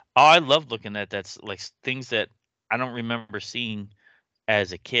 Oh, I love looking at that. Like things that I don't remember seeing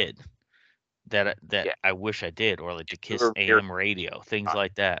as a kid that I wish I did, or like the Kiss AM radio, things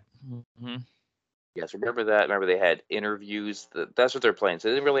like that. Mm-hmm. Yes, remember that. Remember they had interviews. That's what they're playing. So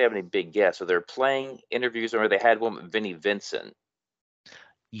they didn't really have any big guests. So they're playing interviews. Or they had one with Vinnie Vincent.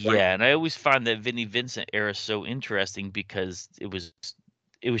 Yeah, and I always find that Vinnie Vincent era so interesting because it was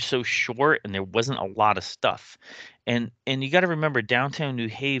so short and there wasn't a lot of stuff. And you got to remember, downtown New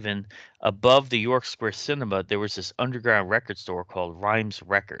Haven, above the York Square Cinema, there was this underground record store called Rhymes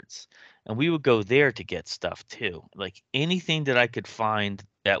Records. And we would go there to get stuff too. Like anything that I could find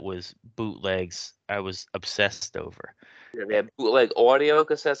that was bootlegs, I was obsessed over. Yeah, they had bootleg audio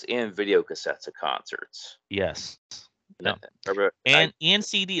cassettes and video cassettes of concerts. Yes. No. And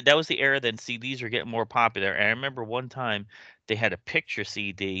CD, that was the era then CDs were getting more popular. And I remember one time they had a picture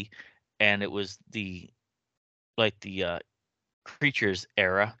CD, and it was the Creatures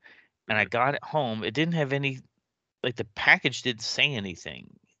era, and I got it home. It didn't have any, like, the package didn't say anything.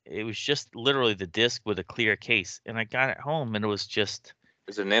 It was just literally the disc with a clear case, and I got it home, and it was just,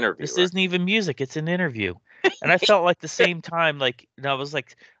 It's an interview, this right? isn't even music, it's an interview. And I felt like the same time, like, I was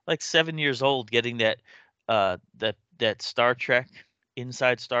like 7 years old getting that Star Trek,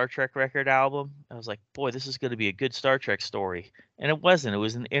 Inside Star Trek record album. I was like, "Boy, this is gonna be a good Star Trek story." And it wasn't. It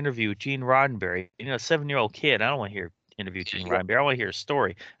was an interview with Gene Roddenberry. You know, a 7-year-old kid, I don't wanna hear interview Gene Roddenberry, I wanna hear a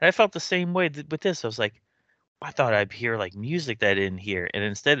story. And I felt the same way with this. I was like, I thought I'd hear, like, music that I didn't hear, and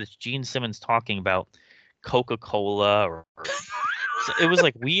instead it's Gene Simmons talking about Coca-Cola or so it was,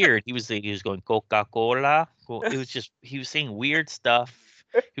 like, weird. He was going, "Coca-Cola." Well, it was just he was saying weird stuff.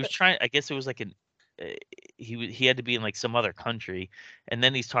 He was trying, I guess it was like uh, he had to be in, like, some other country, and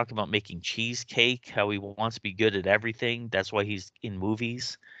then he's talking about making cheesecake, how he wants to be good at everything. That's why he's in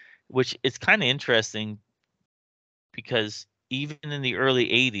movies, which is kinda interesting because even in the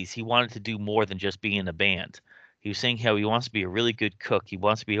early '80s, he wanted to do more than just be in a band. He was saying how he wants to be a really good cook. He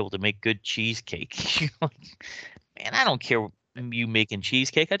wants to be able to make good cheesecake. You're like, man, I don't care you making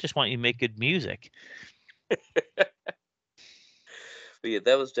cheesecake. I just want you to make good music. But yeah,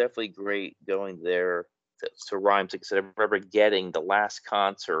 that was definitely great going there to Rhymes. Like I said, I remember getting the last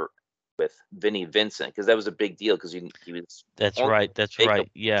concert with Vinnie Vincent because that was a big deal because he was That's only right. That's makeup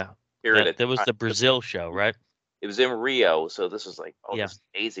right. Yeah. period That at that the was time. the Brazil show, right? It was in Rio, so this was like, oh, Yeah. this is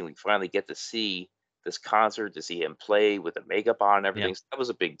amazing. We finally get to see this concert, to see him play with the makeup on and Yeah. everything. So that was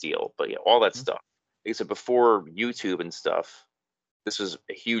a big deal. But yeah, all that Mhm. stuff. Like I said, before YouTube and stuff, this was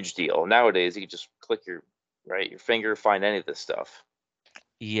a huge deal. Nowadays, you can just click your finger, find any of this stuff.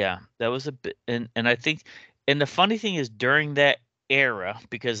 Yeah, that was a bit, and I think, and the funny thing is during that era,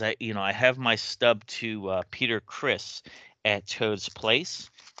 because I have my stub to Peter Criss at Toad's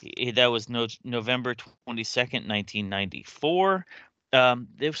Place. That was November 22nd, 1994.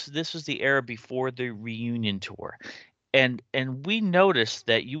 This was the era before the reunion tour, and we noticed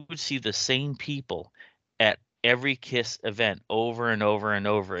that you would see the same people at every Kiss event over and over and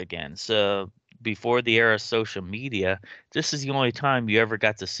over again. So before the era of social media, this is the only time you ever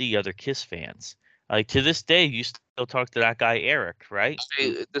got to see other Kiss fans. Like, to this day, you still talk to that guy Eric, right?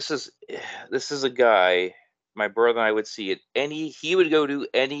 This is a guy my brother and I would see it any he would go to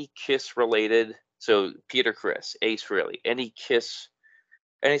any Kiss related. So Peter Chris, Ace Frehley, any Kiss,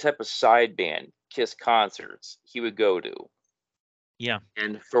 any type of side band Kiss concerts he would go to. Yeah,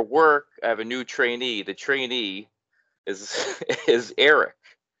 And for work, I have a new trainee. The trainee is is Eric.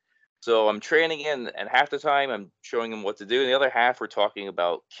 So I'm training in, and half the time I'm showing him what to do, and the other half we're talking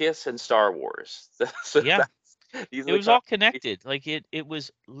about Kiss and Star Wars. So yeah. these are It the was all conversations. connected. Like, it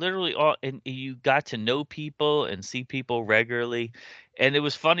was literally all, and you got to know people and see people regularly. And it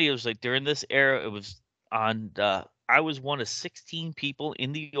was funny. It was like during this era, it was on. I was one of 16 people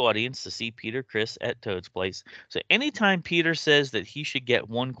in the audience to see Peter Criss at Toad's Place. So anytime Peter says that he should get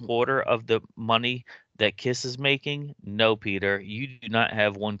 1/4 of the money that Kiss is making, no, Peter, you do not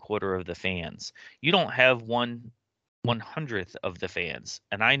have 1/4 of the fans. You don't have 1/100th of the fans.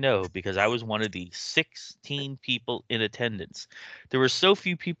 And I know because I was one of the 16 people in attendance. There were so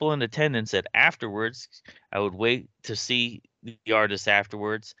few people in attendance that afterwards, I would wait to see the artist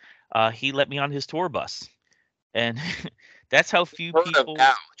afterwards. He let me on his tour bus. And that's how few Heard of now. people,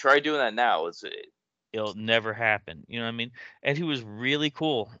 Try doing that now. it'll never happen. You know what I mean? And he was really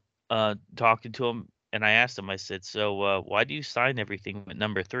cool talking to him. And I asked him, I said, "So why do you sign everything with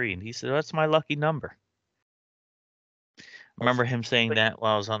number 3?" And he said, "That's my lucky number." Remember him saying that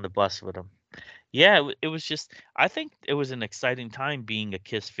while I was on the bus with him. Yeah, it was just, I think it was an exciting time being a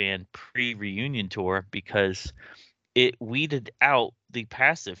Kiss fan pre-reunion tour because it weeded out the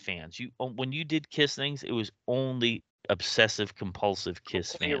passive fans. When you did Kiss things, it was only obsessive compulsive I'm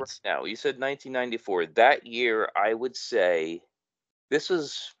Kiss telling you right fans. now. You said 1994. That year, I would say this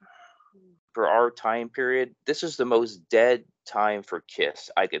was for our time period. This is the most dead time for Kiss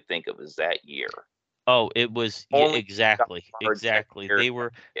I could think of as that year. Oh, it was, yeah, Only Die exactly, Hard dead exactly.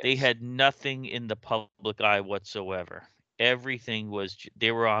 year They Kiss. had nothing in the public eye whatsoever. Everything was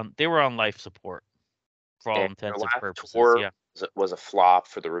they were on life support for all And their intents and last purposes. tour Yeah. was a flop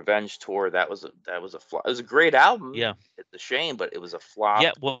for the Revenge tour. That was a flop. It was a great album. Yeah. It's a shame, but it was a Yeah,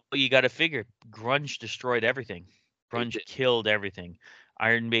 flop. well, you gotta figure grunge destroyed everything. It Grunge did. killed everything.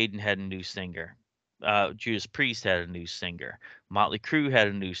 Iron Maiden had a new singer. Judas Priest had a new singer. Motley Crue had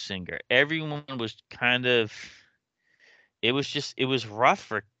a new singer. Everyone was kind of, it was rough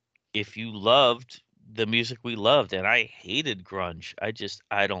for, if you loved the music we loved, and I hated grunge.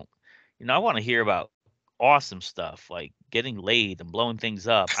 I don't, I want to hear about awesome stuff, like getting laid and blowing things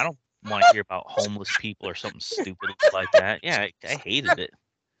up. I don't want to hear about homeless people or something stupid like that. Yeah, I hated it.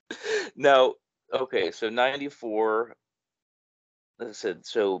 Now, okay, so 94, like I said,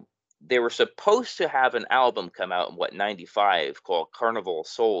 so they were supposed to have an album come out in 95 called Carnival of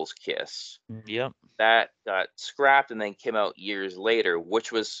Souls Kiss. Yep. That got scrapped and then came out years later,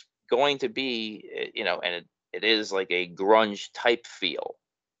 which was going to be, and it is like a grunge type feel.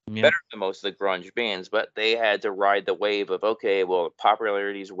 Yep. Better than most of the grunge bands, but they had to ride the wave of, okay, well,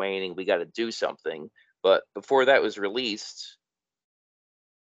 popularity is waning, we got to do something. But before that was released,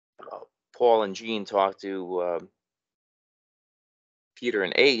 Paul and Gene talked to Peter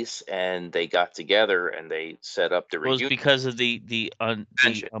and Ace, and they got together and they set up the It was reunion because of the convention,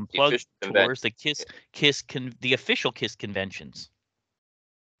 the unplugged official convention, tours, the official Kiss conventions.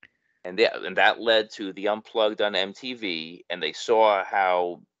 and that led to the Unplugged on MTV, and they saw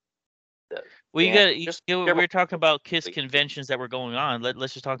how the Well, band we're talking about Kiss conventions that were going on.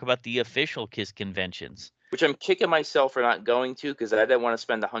 Let's just talk about the official Kiss conventions. which I'm kicking myself for not going to because I didn't want to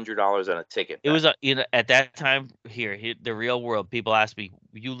spend $100 on a ticket. It was at that time here, the real world. People ask me,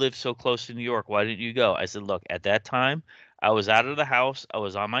 "You live so close to New York, why didn't you go?" I said, "Look, at that time, I was out of the house, I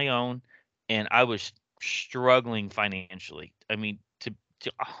was on my own, and I was struggling financially. I mean,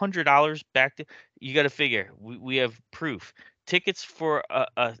 to $100 back to you got to figure. We have proof. Tickets for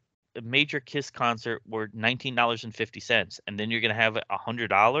a major Kiss concert were $19.50, and then you're gonna have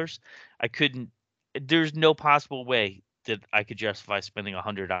 $100. I couldn't. There's no possible way that I could justify spending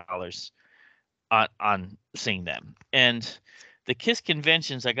 $100 on seeing them. And the Kiss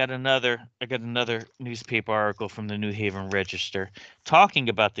conventions, I got another newspaper article from the New Haven Register talking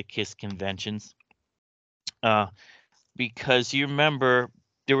about the Kiss conventions, because you remember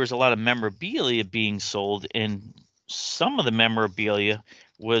there was a lot of memorabilia being sold, and some of the memorabilia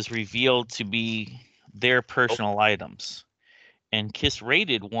was revealed to be their personal items. And Kiss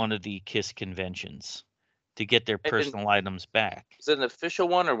raided one of the Kiss conventions to get their personal items back. Is it an official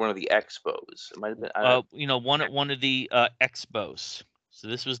one or one of the expos? It might have been. One of the expos. So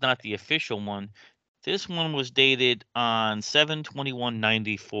this was not the official one. This one was dated on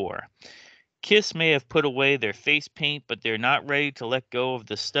 7/21/94. Kiss may have put away their face paint, but they're not ready to let go of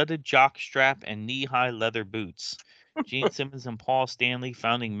the studded jock strap and knee-high leather boots. Gene Simmons and Paul Stanley,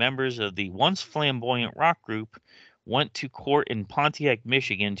 founding members of the once flamboyant rock group, went to court in Pontiac,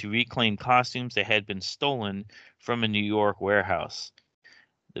 Michigan to reclaim costumes that had been stolen from a New York warehouse.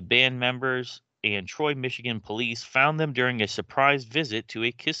 The band members and Troy, Michigan police found them during a surprise visit to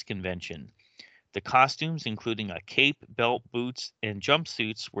a Kiss convention. The costumes, including a cape, belt, boots, and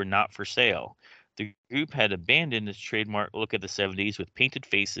jumpsuits, were not for sale. The group had abandoned its trademark look of the 70s with painted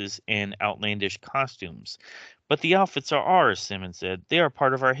faces and outlandish costumes. But the outfits are ours, Simmons said. They are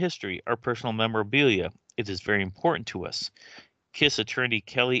part of our history, our personal memorabilia. It is very important to us. Kiss attorney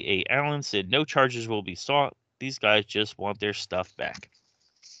Kelly A. Allen said no charges will be sought. These guys just want their stuff back.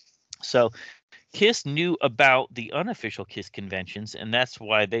 So Kiss knew about the unofficial Kiss conventions, and that's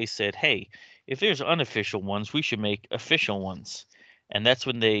why they said, hey, if there's unofficial ones, we should make official ones. And that's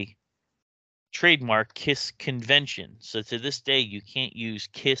when they trademarked Kiss Convention. So to this day, you can't use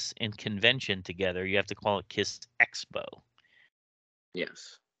Kiss and Convention together. You have to call it Kiss Expo.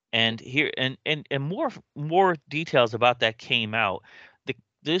 Yes. And here and more details about that came out.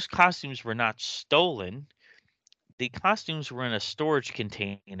 Those costumes were not stolen. The costumes were in a storage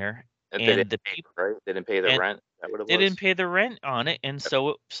container, and the people, right? They didn't pay the rent. Is that what it was? They didn't pay the rent on it, and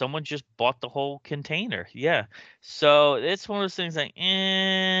so someone just bought the whole container. Yeah, so it's one of those things like,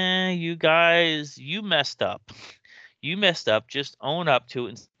 you guys, you messed up. You messed up. Just own up to it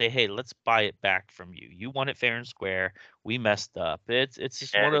and say, hey, let's buy it back from you. You want it fair and square. We messed up. It's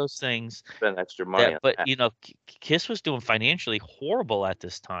just one of those things. Spend extra money. But Kiss was doing financially horrible at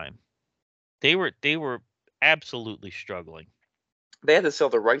this time. They were absolutely struggling. They had to sell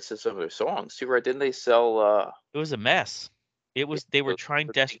the rights to some of their songs too, right? Didn't they sell? It was a mess. They were trying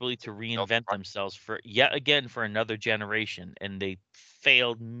desperately to reinvent themselves for another generation, and they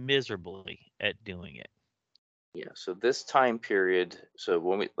failed miserably at doing it. Yeah. So this time period, so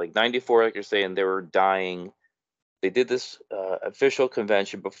when we like 94, like you're saying, they were dying. They did this official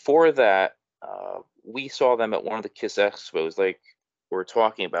convention. Before that, we saw them at one of the Kiss Expos. Like we're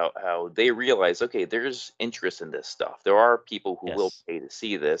talking about how they realized, okay, there's interest in this stuff. There are people who will pay to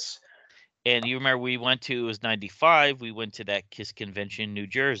see this. And you remember it was 95. We went to that Kiss convention in New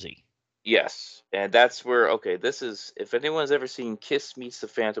Jersey. Yes, and that's where, okay, this is, if anyone's ever seen Kiss Meets the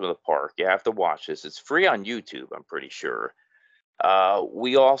Phantom of the Park, you have to watch this. It's free on YouTube, I'm pretty sure.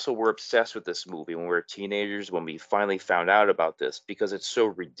 We also were obsessed with this movie when we were teenagers, when we finally found out about this, because it's so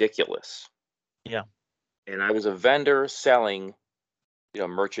ridiculous. Yeah. and I was a vendor selling,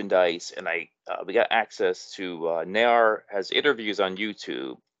 merchandise, and we got access to Nair has interviews on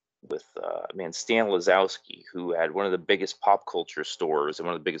YouTube with Stan Lazowski, who had one of the biggest pop culture stores and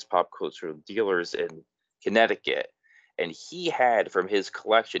one of the biggest pop culture dealers in Connecticut. And he had from his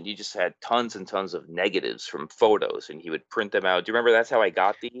collection, he just had tons and tons of negatives from photos, and he would print them out. Do you remember that's how I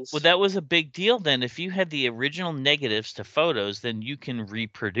got Well, these? that was a big deal then. If you had the original negatives to photos, then you can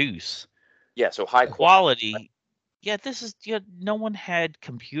reproduce Yeah, so high quality. quality. Yeah, this is no one had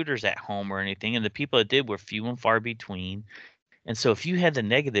computers at home or anything, and the people that did were few and far between. And so if you had the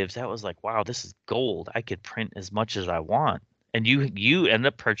negatives, that was like, wow, this is gold. I could print as much as I want. And you end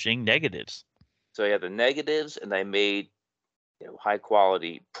up purchasing negatives. So I had the negatives, and I made high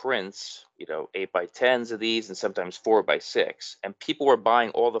quality prints, 8x10s of these, and sometimes 4x6. And people were buying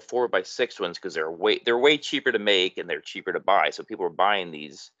all the 4x6 ones because they're way cheaper to make and they're cheaper to buy. So people were buying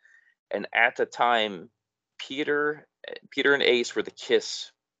these. And at the time, Peter and Ace were the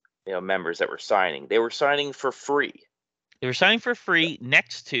Kiss, members that were signing. They were signing for free. They were signing for free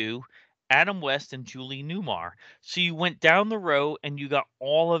next to Adam West and Julie Newmar. So you went down the row and you got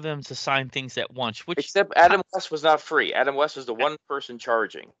all of them to sign things at once, which Except Adam West was not free. Adam West was the one person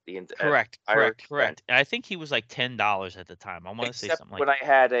charging the correct, entire correct, event. correct. And I think he was like $10 at the time. I want to say Except something like when I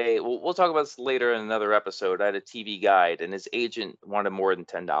had we'll talk about this later in another episode. I had a TV guide, and his agent wanted more than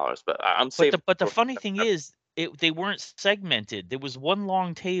 $10. But I'm But saving. the funny thing is, they weren't segmented. There was one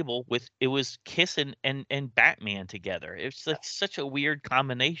long table with it was Kiss and Batman together. It's like such a weird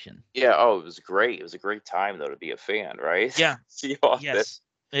combination. Yeah. Oh, it was great. It was a great time though to be a fan, right? Yeah. See all this, Yes.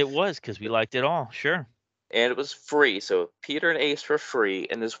 It was because we liked it all. Sure. and it was free. So Peter and Ace were free,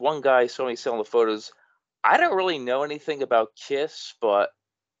 and this one guy saw me selling the photos. I don't really know anything about Kiss, but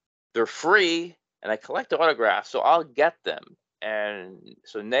they're free, and I collect autographs, so I'll get them. And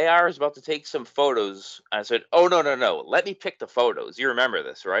so Nayar is about to take some photos. I said, "Oh, no, no, no! Let me pick the photos." You remember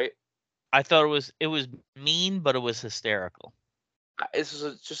this, right? I thought it was mean, but it was hysterical. This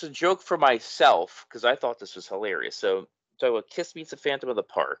is just a joke for myself because I thought this was hilarious. So, talk about Kiss meets the Phantom of the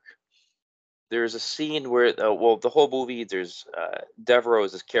Park. There's a scene where, the whole movie, there's Devereaux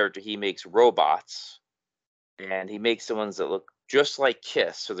is this character. He makes robots, and he makes the ones that look just like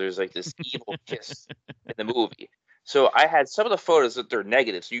Kiss. So there's like this evil Kiss in the movie. So I had some of the photos that they're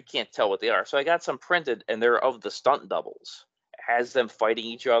negative, so you can't tell what they are. So I got some printed, and they're of the stunt doubles. It has them fighting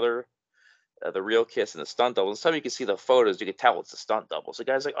each other, the real Kiss and the stunt double. And some you can see the photos, you can tell it's the stunt double. So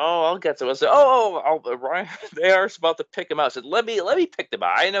the guy's like, "Oh, I'll get some." I said, Ryan, they are about to pick them out. I said, "Let me pick them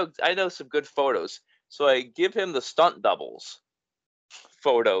out. I know some good photos." So I give him the stunt doubles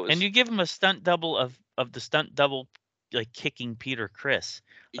photos. And you give him a stunt double of the stunt double like kicking Peter Chris.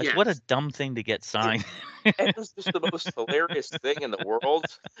 Like what a Yes. dumb thing to get signed. It was just the most hilarious thing in the world.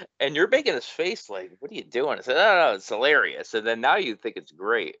 And you're making his face like, "What are you doing?" I said, "No, no, it's hilarious." And then now you think it's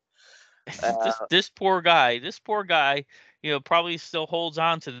great. Uh, This poor guy, probably still holds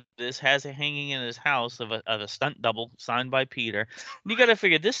on to this, has it hanging in his house of a stunt double signed by Peter. And you got to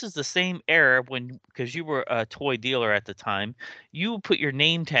figure this is the same era when because you were a toy dealer at the time, you put your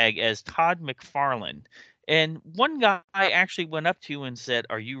name tag as Todd McFarlane. And one guy actually went up to you and said,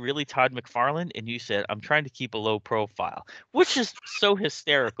 "Are you really Todd McFarlane?" And you said, "I'm trying to keep a low profile," which is so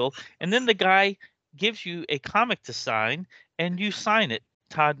hysterical. And then the guy gives you a comic to sign, and you sign it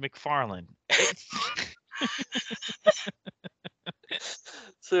Todd McFarlane.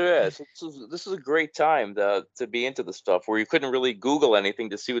 so yeah, this is a great time to be into the stuff where you couldn't really Google anything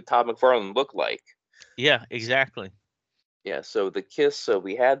to see what Todd McFarlane looked like. Yeah, exactly. Yeah, so the Kiss, so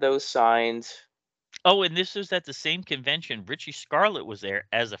we had those signed. Oh, and this was at the same convention. Richie Scarlett was there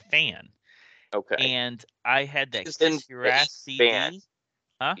as a fan, Okay, and I had that this is in Kiss Your the Ass Ace band. CD.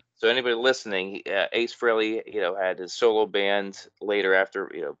 Huh? So anybody listening, Ace Frehley, had his solo band later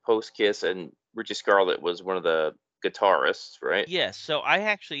after post Kiss, and Richie Scarlett was one of the guitarists, right? Yes. So I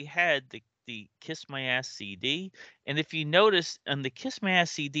actually had the Kiss My Ass CD, and if you notice on the Kiss My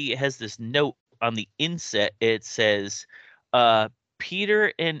Ass CD, it has this note on the inset. It says, uh,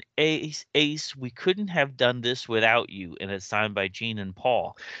 "Peter and Ace, we couldn't have done this without you," and it's signed by Gene and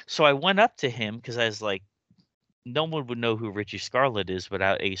Paul. So I went up to him because I was like, no one would know who Richie Scarlett is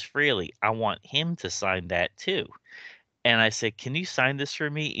without Ace Frehley. I want him to sign that too. And I said, "Can you sign this for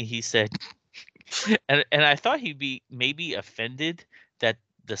me?" And he said, and I thought he'd be maybe offended that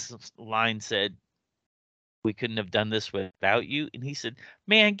this line said, "We couldn't have done this without you." And he said,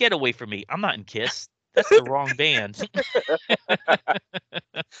 "Man, get away from me. I'm not in Kiss. That's the wrong band."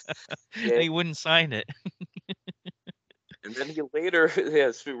 And Yeah, he wouldn't sign it. and then he later,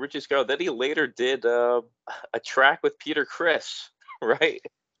 yes, Richie Scarlett. Then he later did a track with Peter Chris, right?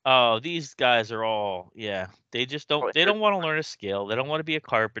 Oh, these guys are all, yeah. They just don't. Oh, They don't want to learn a skill. They don't want to be a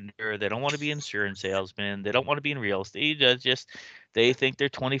carpenter. They don't want to be an insurance salesman. They don't want to be in real estate. They think they're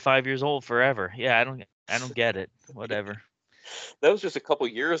 25 years old forever. Yeah, I don't get it. Whatever. that was just a couple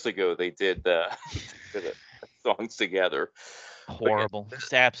years ago they did did songs together. But yeah, Horrible.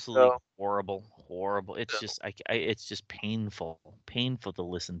 Just absolutely so, horrible. Horrible. It's so just it's just painful. Painful to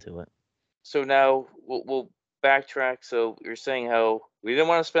listen to it. so now we'll backtrack. So you're saying how we didn't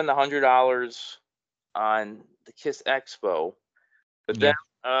want to spend $100 on the Kiss Expo, but then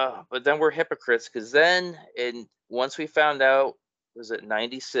Yeah. we're hypocrites because then in once we found out, was it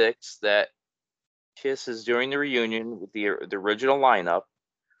 '96, that Kiss is doing the reunion with the original lineup,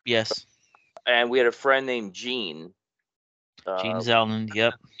 Yes. and we had a friend named Gene. Gene Uh, Zelman.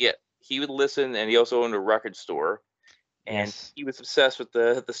 Yep. yeah, he would listen, and he also owned a record store, and Yes. he was obsessed with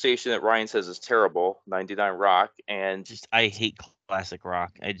the station that Ryan says is terrible, 99 Rock, and Just I hate classic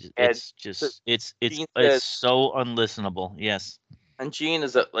rock. and so Gene it's says, so unlistenable. Yes. and Gene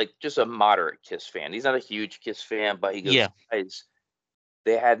is just a moderate Kiss fan. He's not a huge Kiss fan, but he goes, Yeah. guys,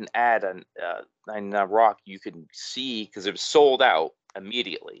 they had an ad on 99 Rock you can see because it was sold out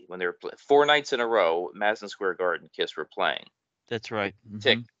immediately when they were 4 nights in a row. Madison Square Garden, Kiss were playing That's right.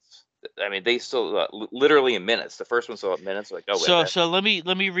 tickets. I mean, they still literally in minutes. The first one sold out in minutes. Like, oh, wait, So let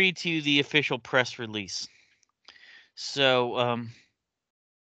me read to you the official press release. So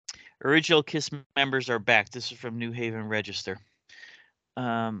original Kiss members are back. This is from New Haven Register.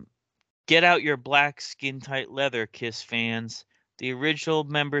 Get out your black skin tight leather, Kiss fans. The original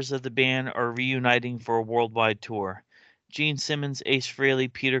members of the band are reuniting for a worldwide tour. Gene Simmons, Ace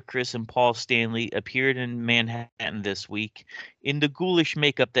Frehley, Peter Criss, and Paul Stanley appeared in Manhattan this week in the ghoulish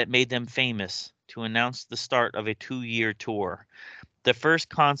makeup that made them famous to announce the start of a 2-year tour. The first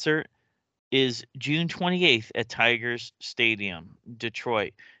concert is June 28th at Tigers Stadium,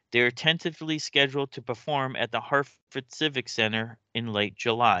 Detroit. They are tentatively scheduled to perform at the Hartford Civic Center in late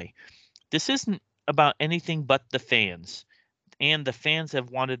July. This isn't about anything but the fans, and the fans have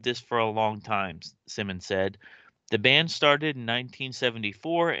wanted this for a long time, Simmons said. The band started in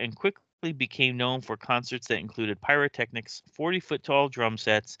 1974 and quickly became known for concerts that included pyrotechnics, 40-foot tall drum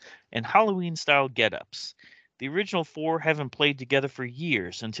sets, and Halloween-style get-ups. The original four haven't played together for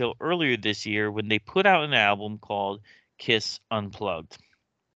years until earlier this year when they put out an album called Kiss Unplugged.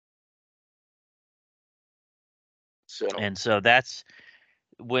 And so that's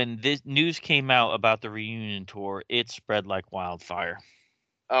when this news came out about the reunion tour, it spread like wildfire.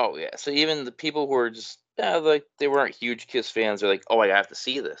 oh yeah. So even the people who are just like they weren't huge Kiss fans are like, oh, I have to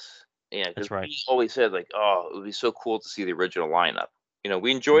see this. Yeah, because That's right. we always said like, oh, it would be so cool to see the original lineup.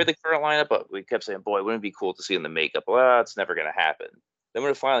 We enjoy the current lineup, but we kept saying, boy, wouldn't it be cool to see in the makeup? Well, it's never gonna happen. Then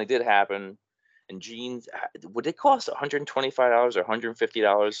when it finally did happen, and jeans, would it cost $125 or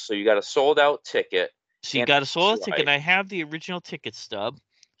 $150? So you got a sold out ticket. So you And got a sold ticket. slide. I have the original ticket stub.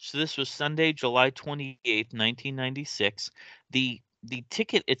 So this was Sunday, July 28th, 1996. The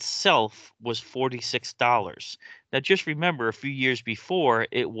ticket itself was $46. Now just remember a few years before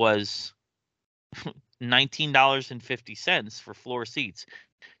it was $19.50 for floor seats.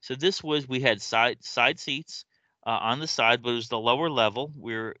 So we had side seats on the side, but it was the lower level.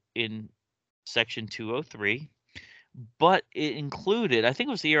 We're in section 203. But it included, I think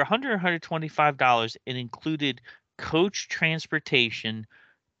it was the year $100 $125. It included coach transportation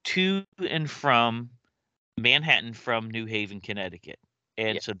to and from Manhattan from New Haven, Connecticut.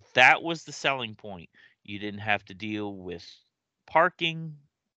 And Yeah, so that was the selling point. You didn't have to deal with parking,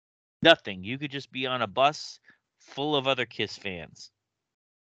 nothing. You could just be on a bus full of other Kiss fans,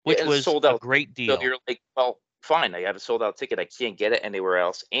 yeah, which and it's was sold a out. great So deal. you're like, well, fine, I have a sold out ticket. I can't get it anywhere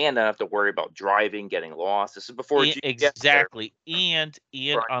else, and I don't have to worry about driving, getting lost. This is before GPS. There. Exactly. And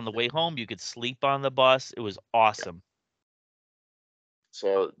on the way home, you could sleep on the bus. It was awesome.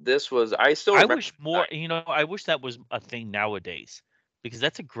 So this was. I still I remember. wish more, I wish that was a thing nowadays because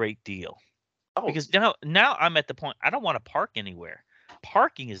that's a great deal. Oh, Because now I'm at the point I don't want to park anywhere.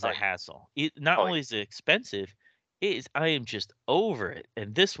 Parking is a right. hassle. It not Oh, only is it expensive, I am just over it.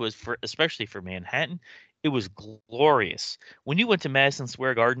 And this was especially for Manhattan, it was glorious. When you went to Madison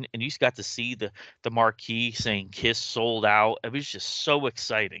Square Garden and you just got to see the marquee saying Kiss sold out, it was just so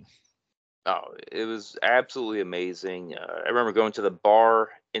exciting. oh, it was absolutely amazing. I remember going to the bar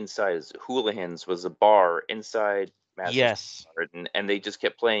inside. Houlihan's was a bar inside Madison Yes. Square Garden, and they just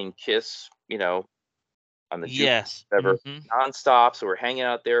kept playing Kiss. On the juke, Yes. whatever, Hmm. nonstop. So we're hanging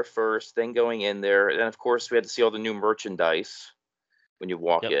out there first, then going in there, and then of course we had to see all the new merchandise when you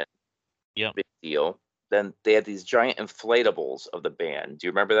walk Yep. in. Yep. Big deal. Then they had these giant inflatables of the band. Do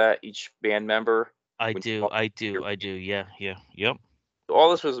you remember that? Each band member. I When you do. walk I in, do. I do. Yeah. Yeah. Yep.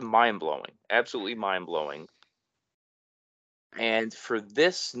 all this was mind-blowing, absolutely mind-blowing. And for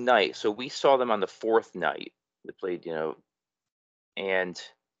this night, so we saw them on the fourth night. They played, and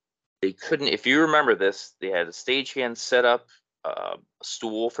they couldn't. If you remember this, they had a stagehand set up a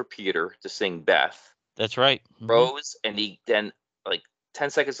stool for Peter to sing Beth. That's right. Rose, and he then, like 10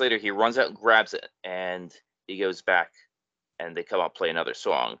 seconds later, he runs out and grabs it, and he goes back, and they come out play another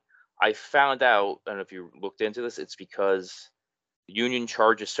song. I found out, I don't know if you looked into this, it's because the union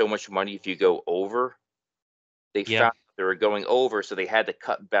charges so much money if you go over. They found they were going over, so they had to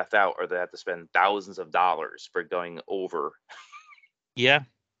cut Beth out, or they had to spend thousands of dollars for going over. Yeah.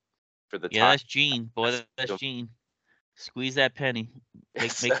 For the time. That's Gene. Boy, that's Gene. Squeeze that penny.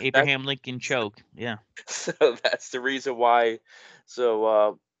 Make Abraham Lincoln choke. Yeah. So that's the reason why.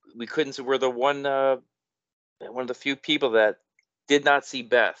 So we couldn't. We're the one of the few people that did not see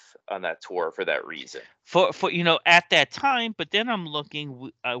Beth on that tour for that reason. For at that time, but then I'm looking.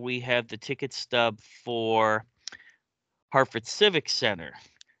 We have the ticket stub for Hartford Civic Center,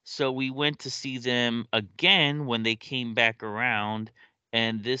 so we went to see them again when they came back around,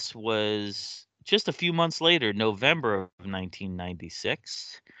 and this was just a few months later, November of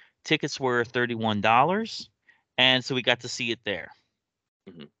 1996. Tickets were $31, and so we got to see it there.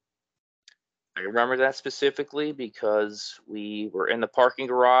 Mm-hmm. I remember that specifically because we were in the parking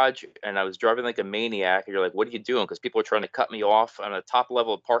garage, and I was driving like a maniac, and you're like, what are you doing? Because people are trying to cut me off on a top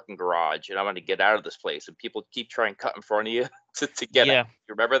level of parking garage, and I want to get out of this place, and people keep trying to cut in front of you to get out.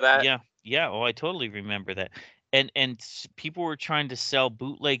 You remember that? Yeah. Oh, I totally remember that. And people were trying to sell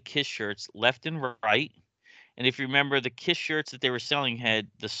bootleg Kiss shirts left and right. And if you remember, the Kiss shirts that they were selling had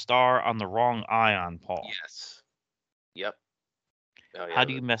the star on the wrong eye on Paul. Yes. Yep. Oh, yeah, how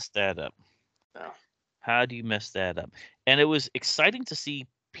do you mess that up? No. How do you mess that up? And it was exciting to see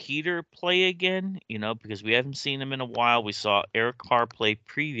Peter play again, because we haven't seen him in a while. We saw Eric Carr play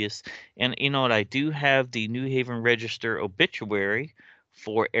previous. And you know what? I do have the New Haven Register obituary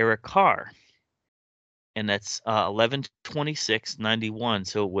for Eric Carr. And that's 11/26/91.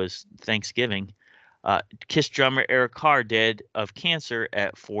 So it was Thanksgiving. Kiss drummer Eric Carr died of cancer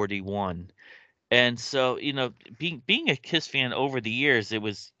at 41. And so, being a Kiss fan over the years, it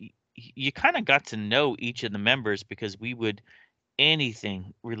was, you kind of got to know each of the members because we would,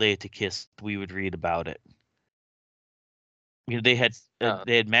 anything related to Kiss, we would read about it. They had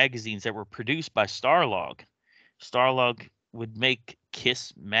magazines that were produced by Starlog. Starlog would make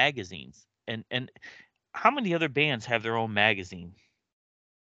Kiss magazines. And how many other bands have their own magazine?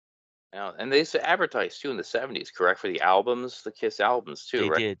 And they used to advertise too in the 70s, correct? For the albums, the Kiss albums too, they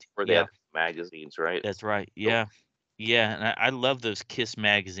right? Did. Where they had magazines, right? That's right. Yeah. Yeah, and I love those Kiss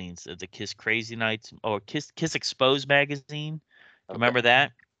magazines, the Kiss Crazy Nights or Kiss Exposed magazine. Okay. Remember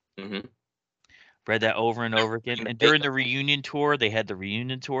that? Mm-hmm. Read that over and over again. And during the reunion tour, they had the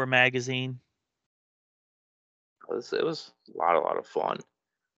reunion tour magazine. It was a lot of fun.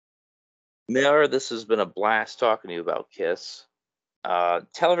 Nara, this has been a blast talking to you about Kiss.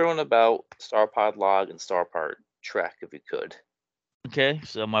 Tell everyone about Starpod Log and Starpod Trek, if you could. Okay,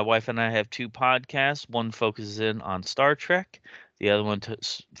 so my wife and I have two podcasts. One focuses in on Star Trek. The other one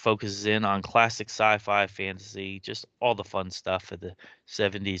focuses in on classic sci-fi, fantasy, just all the fun stuff of the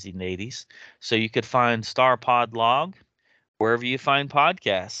 70s and 80s. So you could find Starpod Log wherever you find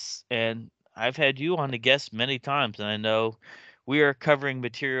podcasts. And I've had you on the guest many times, and I know we are covering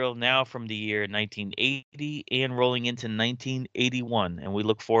material now from the year 1980 and rolling into 1981. And we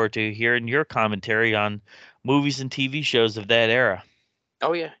look forward to hearing your commentary on movies and TV shows of that era.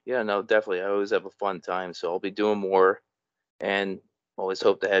 Oh, yeah. Yeah, no, definitely. I always have a fun time, so I'll be doing more, and always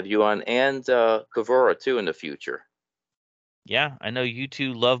hope to have you on, and Kavura, too, in the future. Yeah, I know you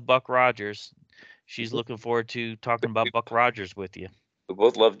two love Buck Rogers. She's looking forward to talking about Buck Rogers with you. We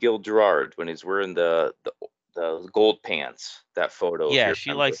both love Gil Gerard when he's wearing the gold pants, that photo. Yeah,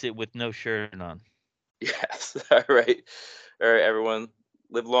 she likes it with no shirt on. Yes. All right, everyone.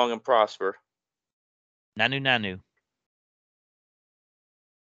 Live long and prosper. Nanu Nanu.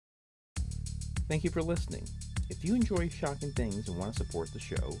 Thank you for listening. If you enjoy Shocking Things and want to support the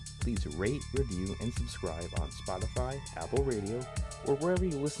show, please rate, review, and subscribe on Spotify, Apple Radio, or wherever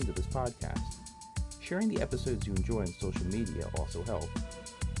you listen to this podcast. Sharing the episodes you enjoy on social media also helps.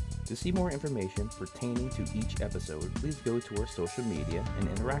 To see more information pertaining to each episode, please go to our social media and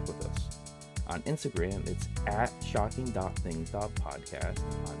interact with us. On Instagram, it's @shocking.things.podcast,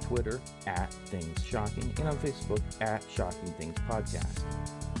 on Twitter, @thingsshocking, and on Facebook, @shockingthingspodcast.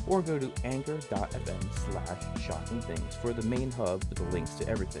 Or go to anchor.fm/shockingthings for the main hub with the links to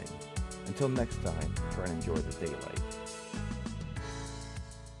everything. Until next time, try and enjoy the daylight.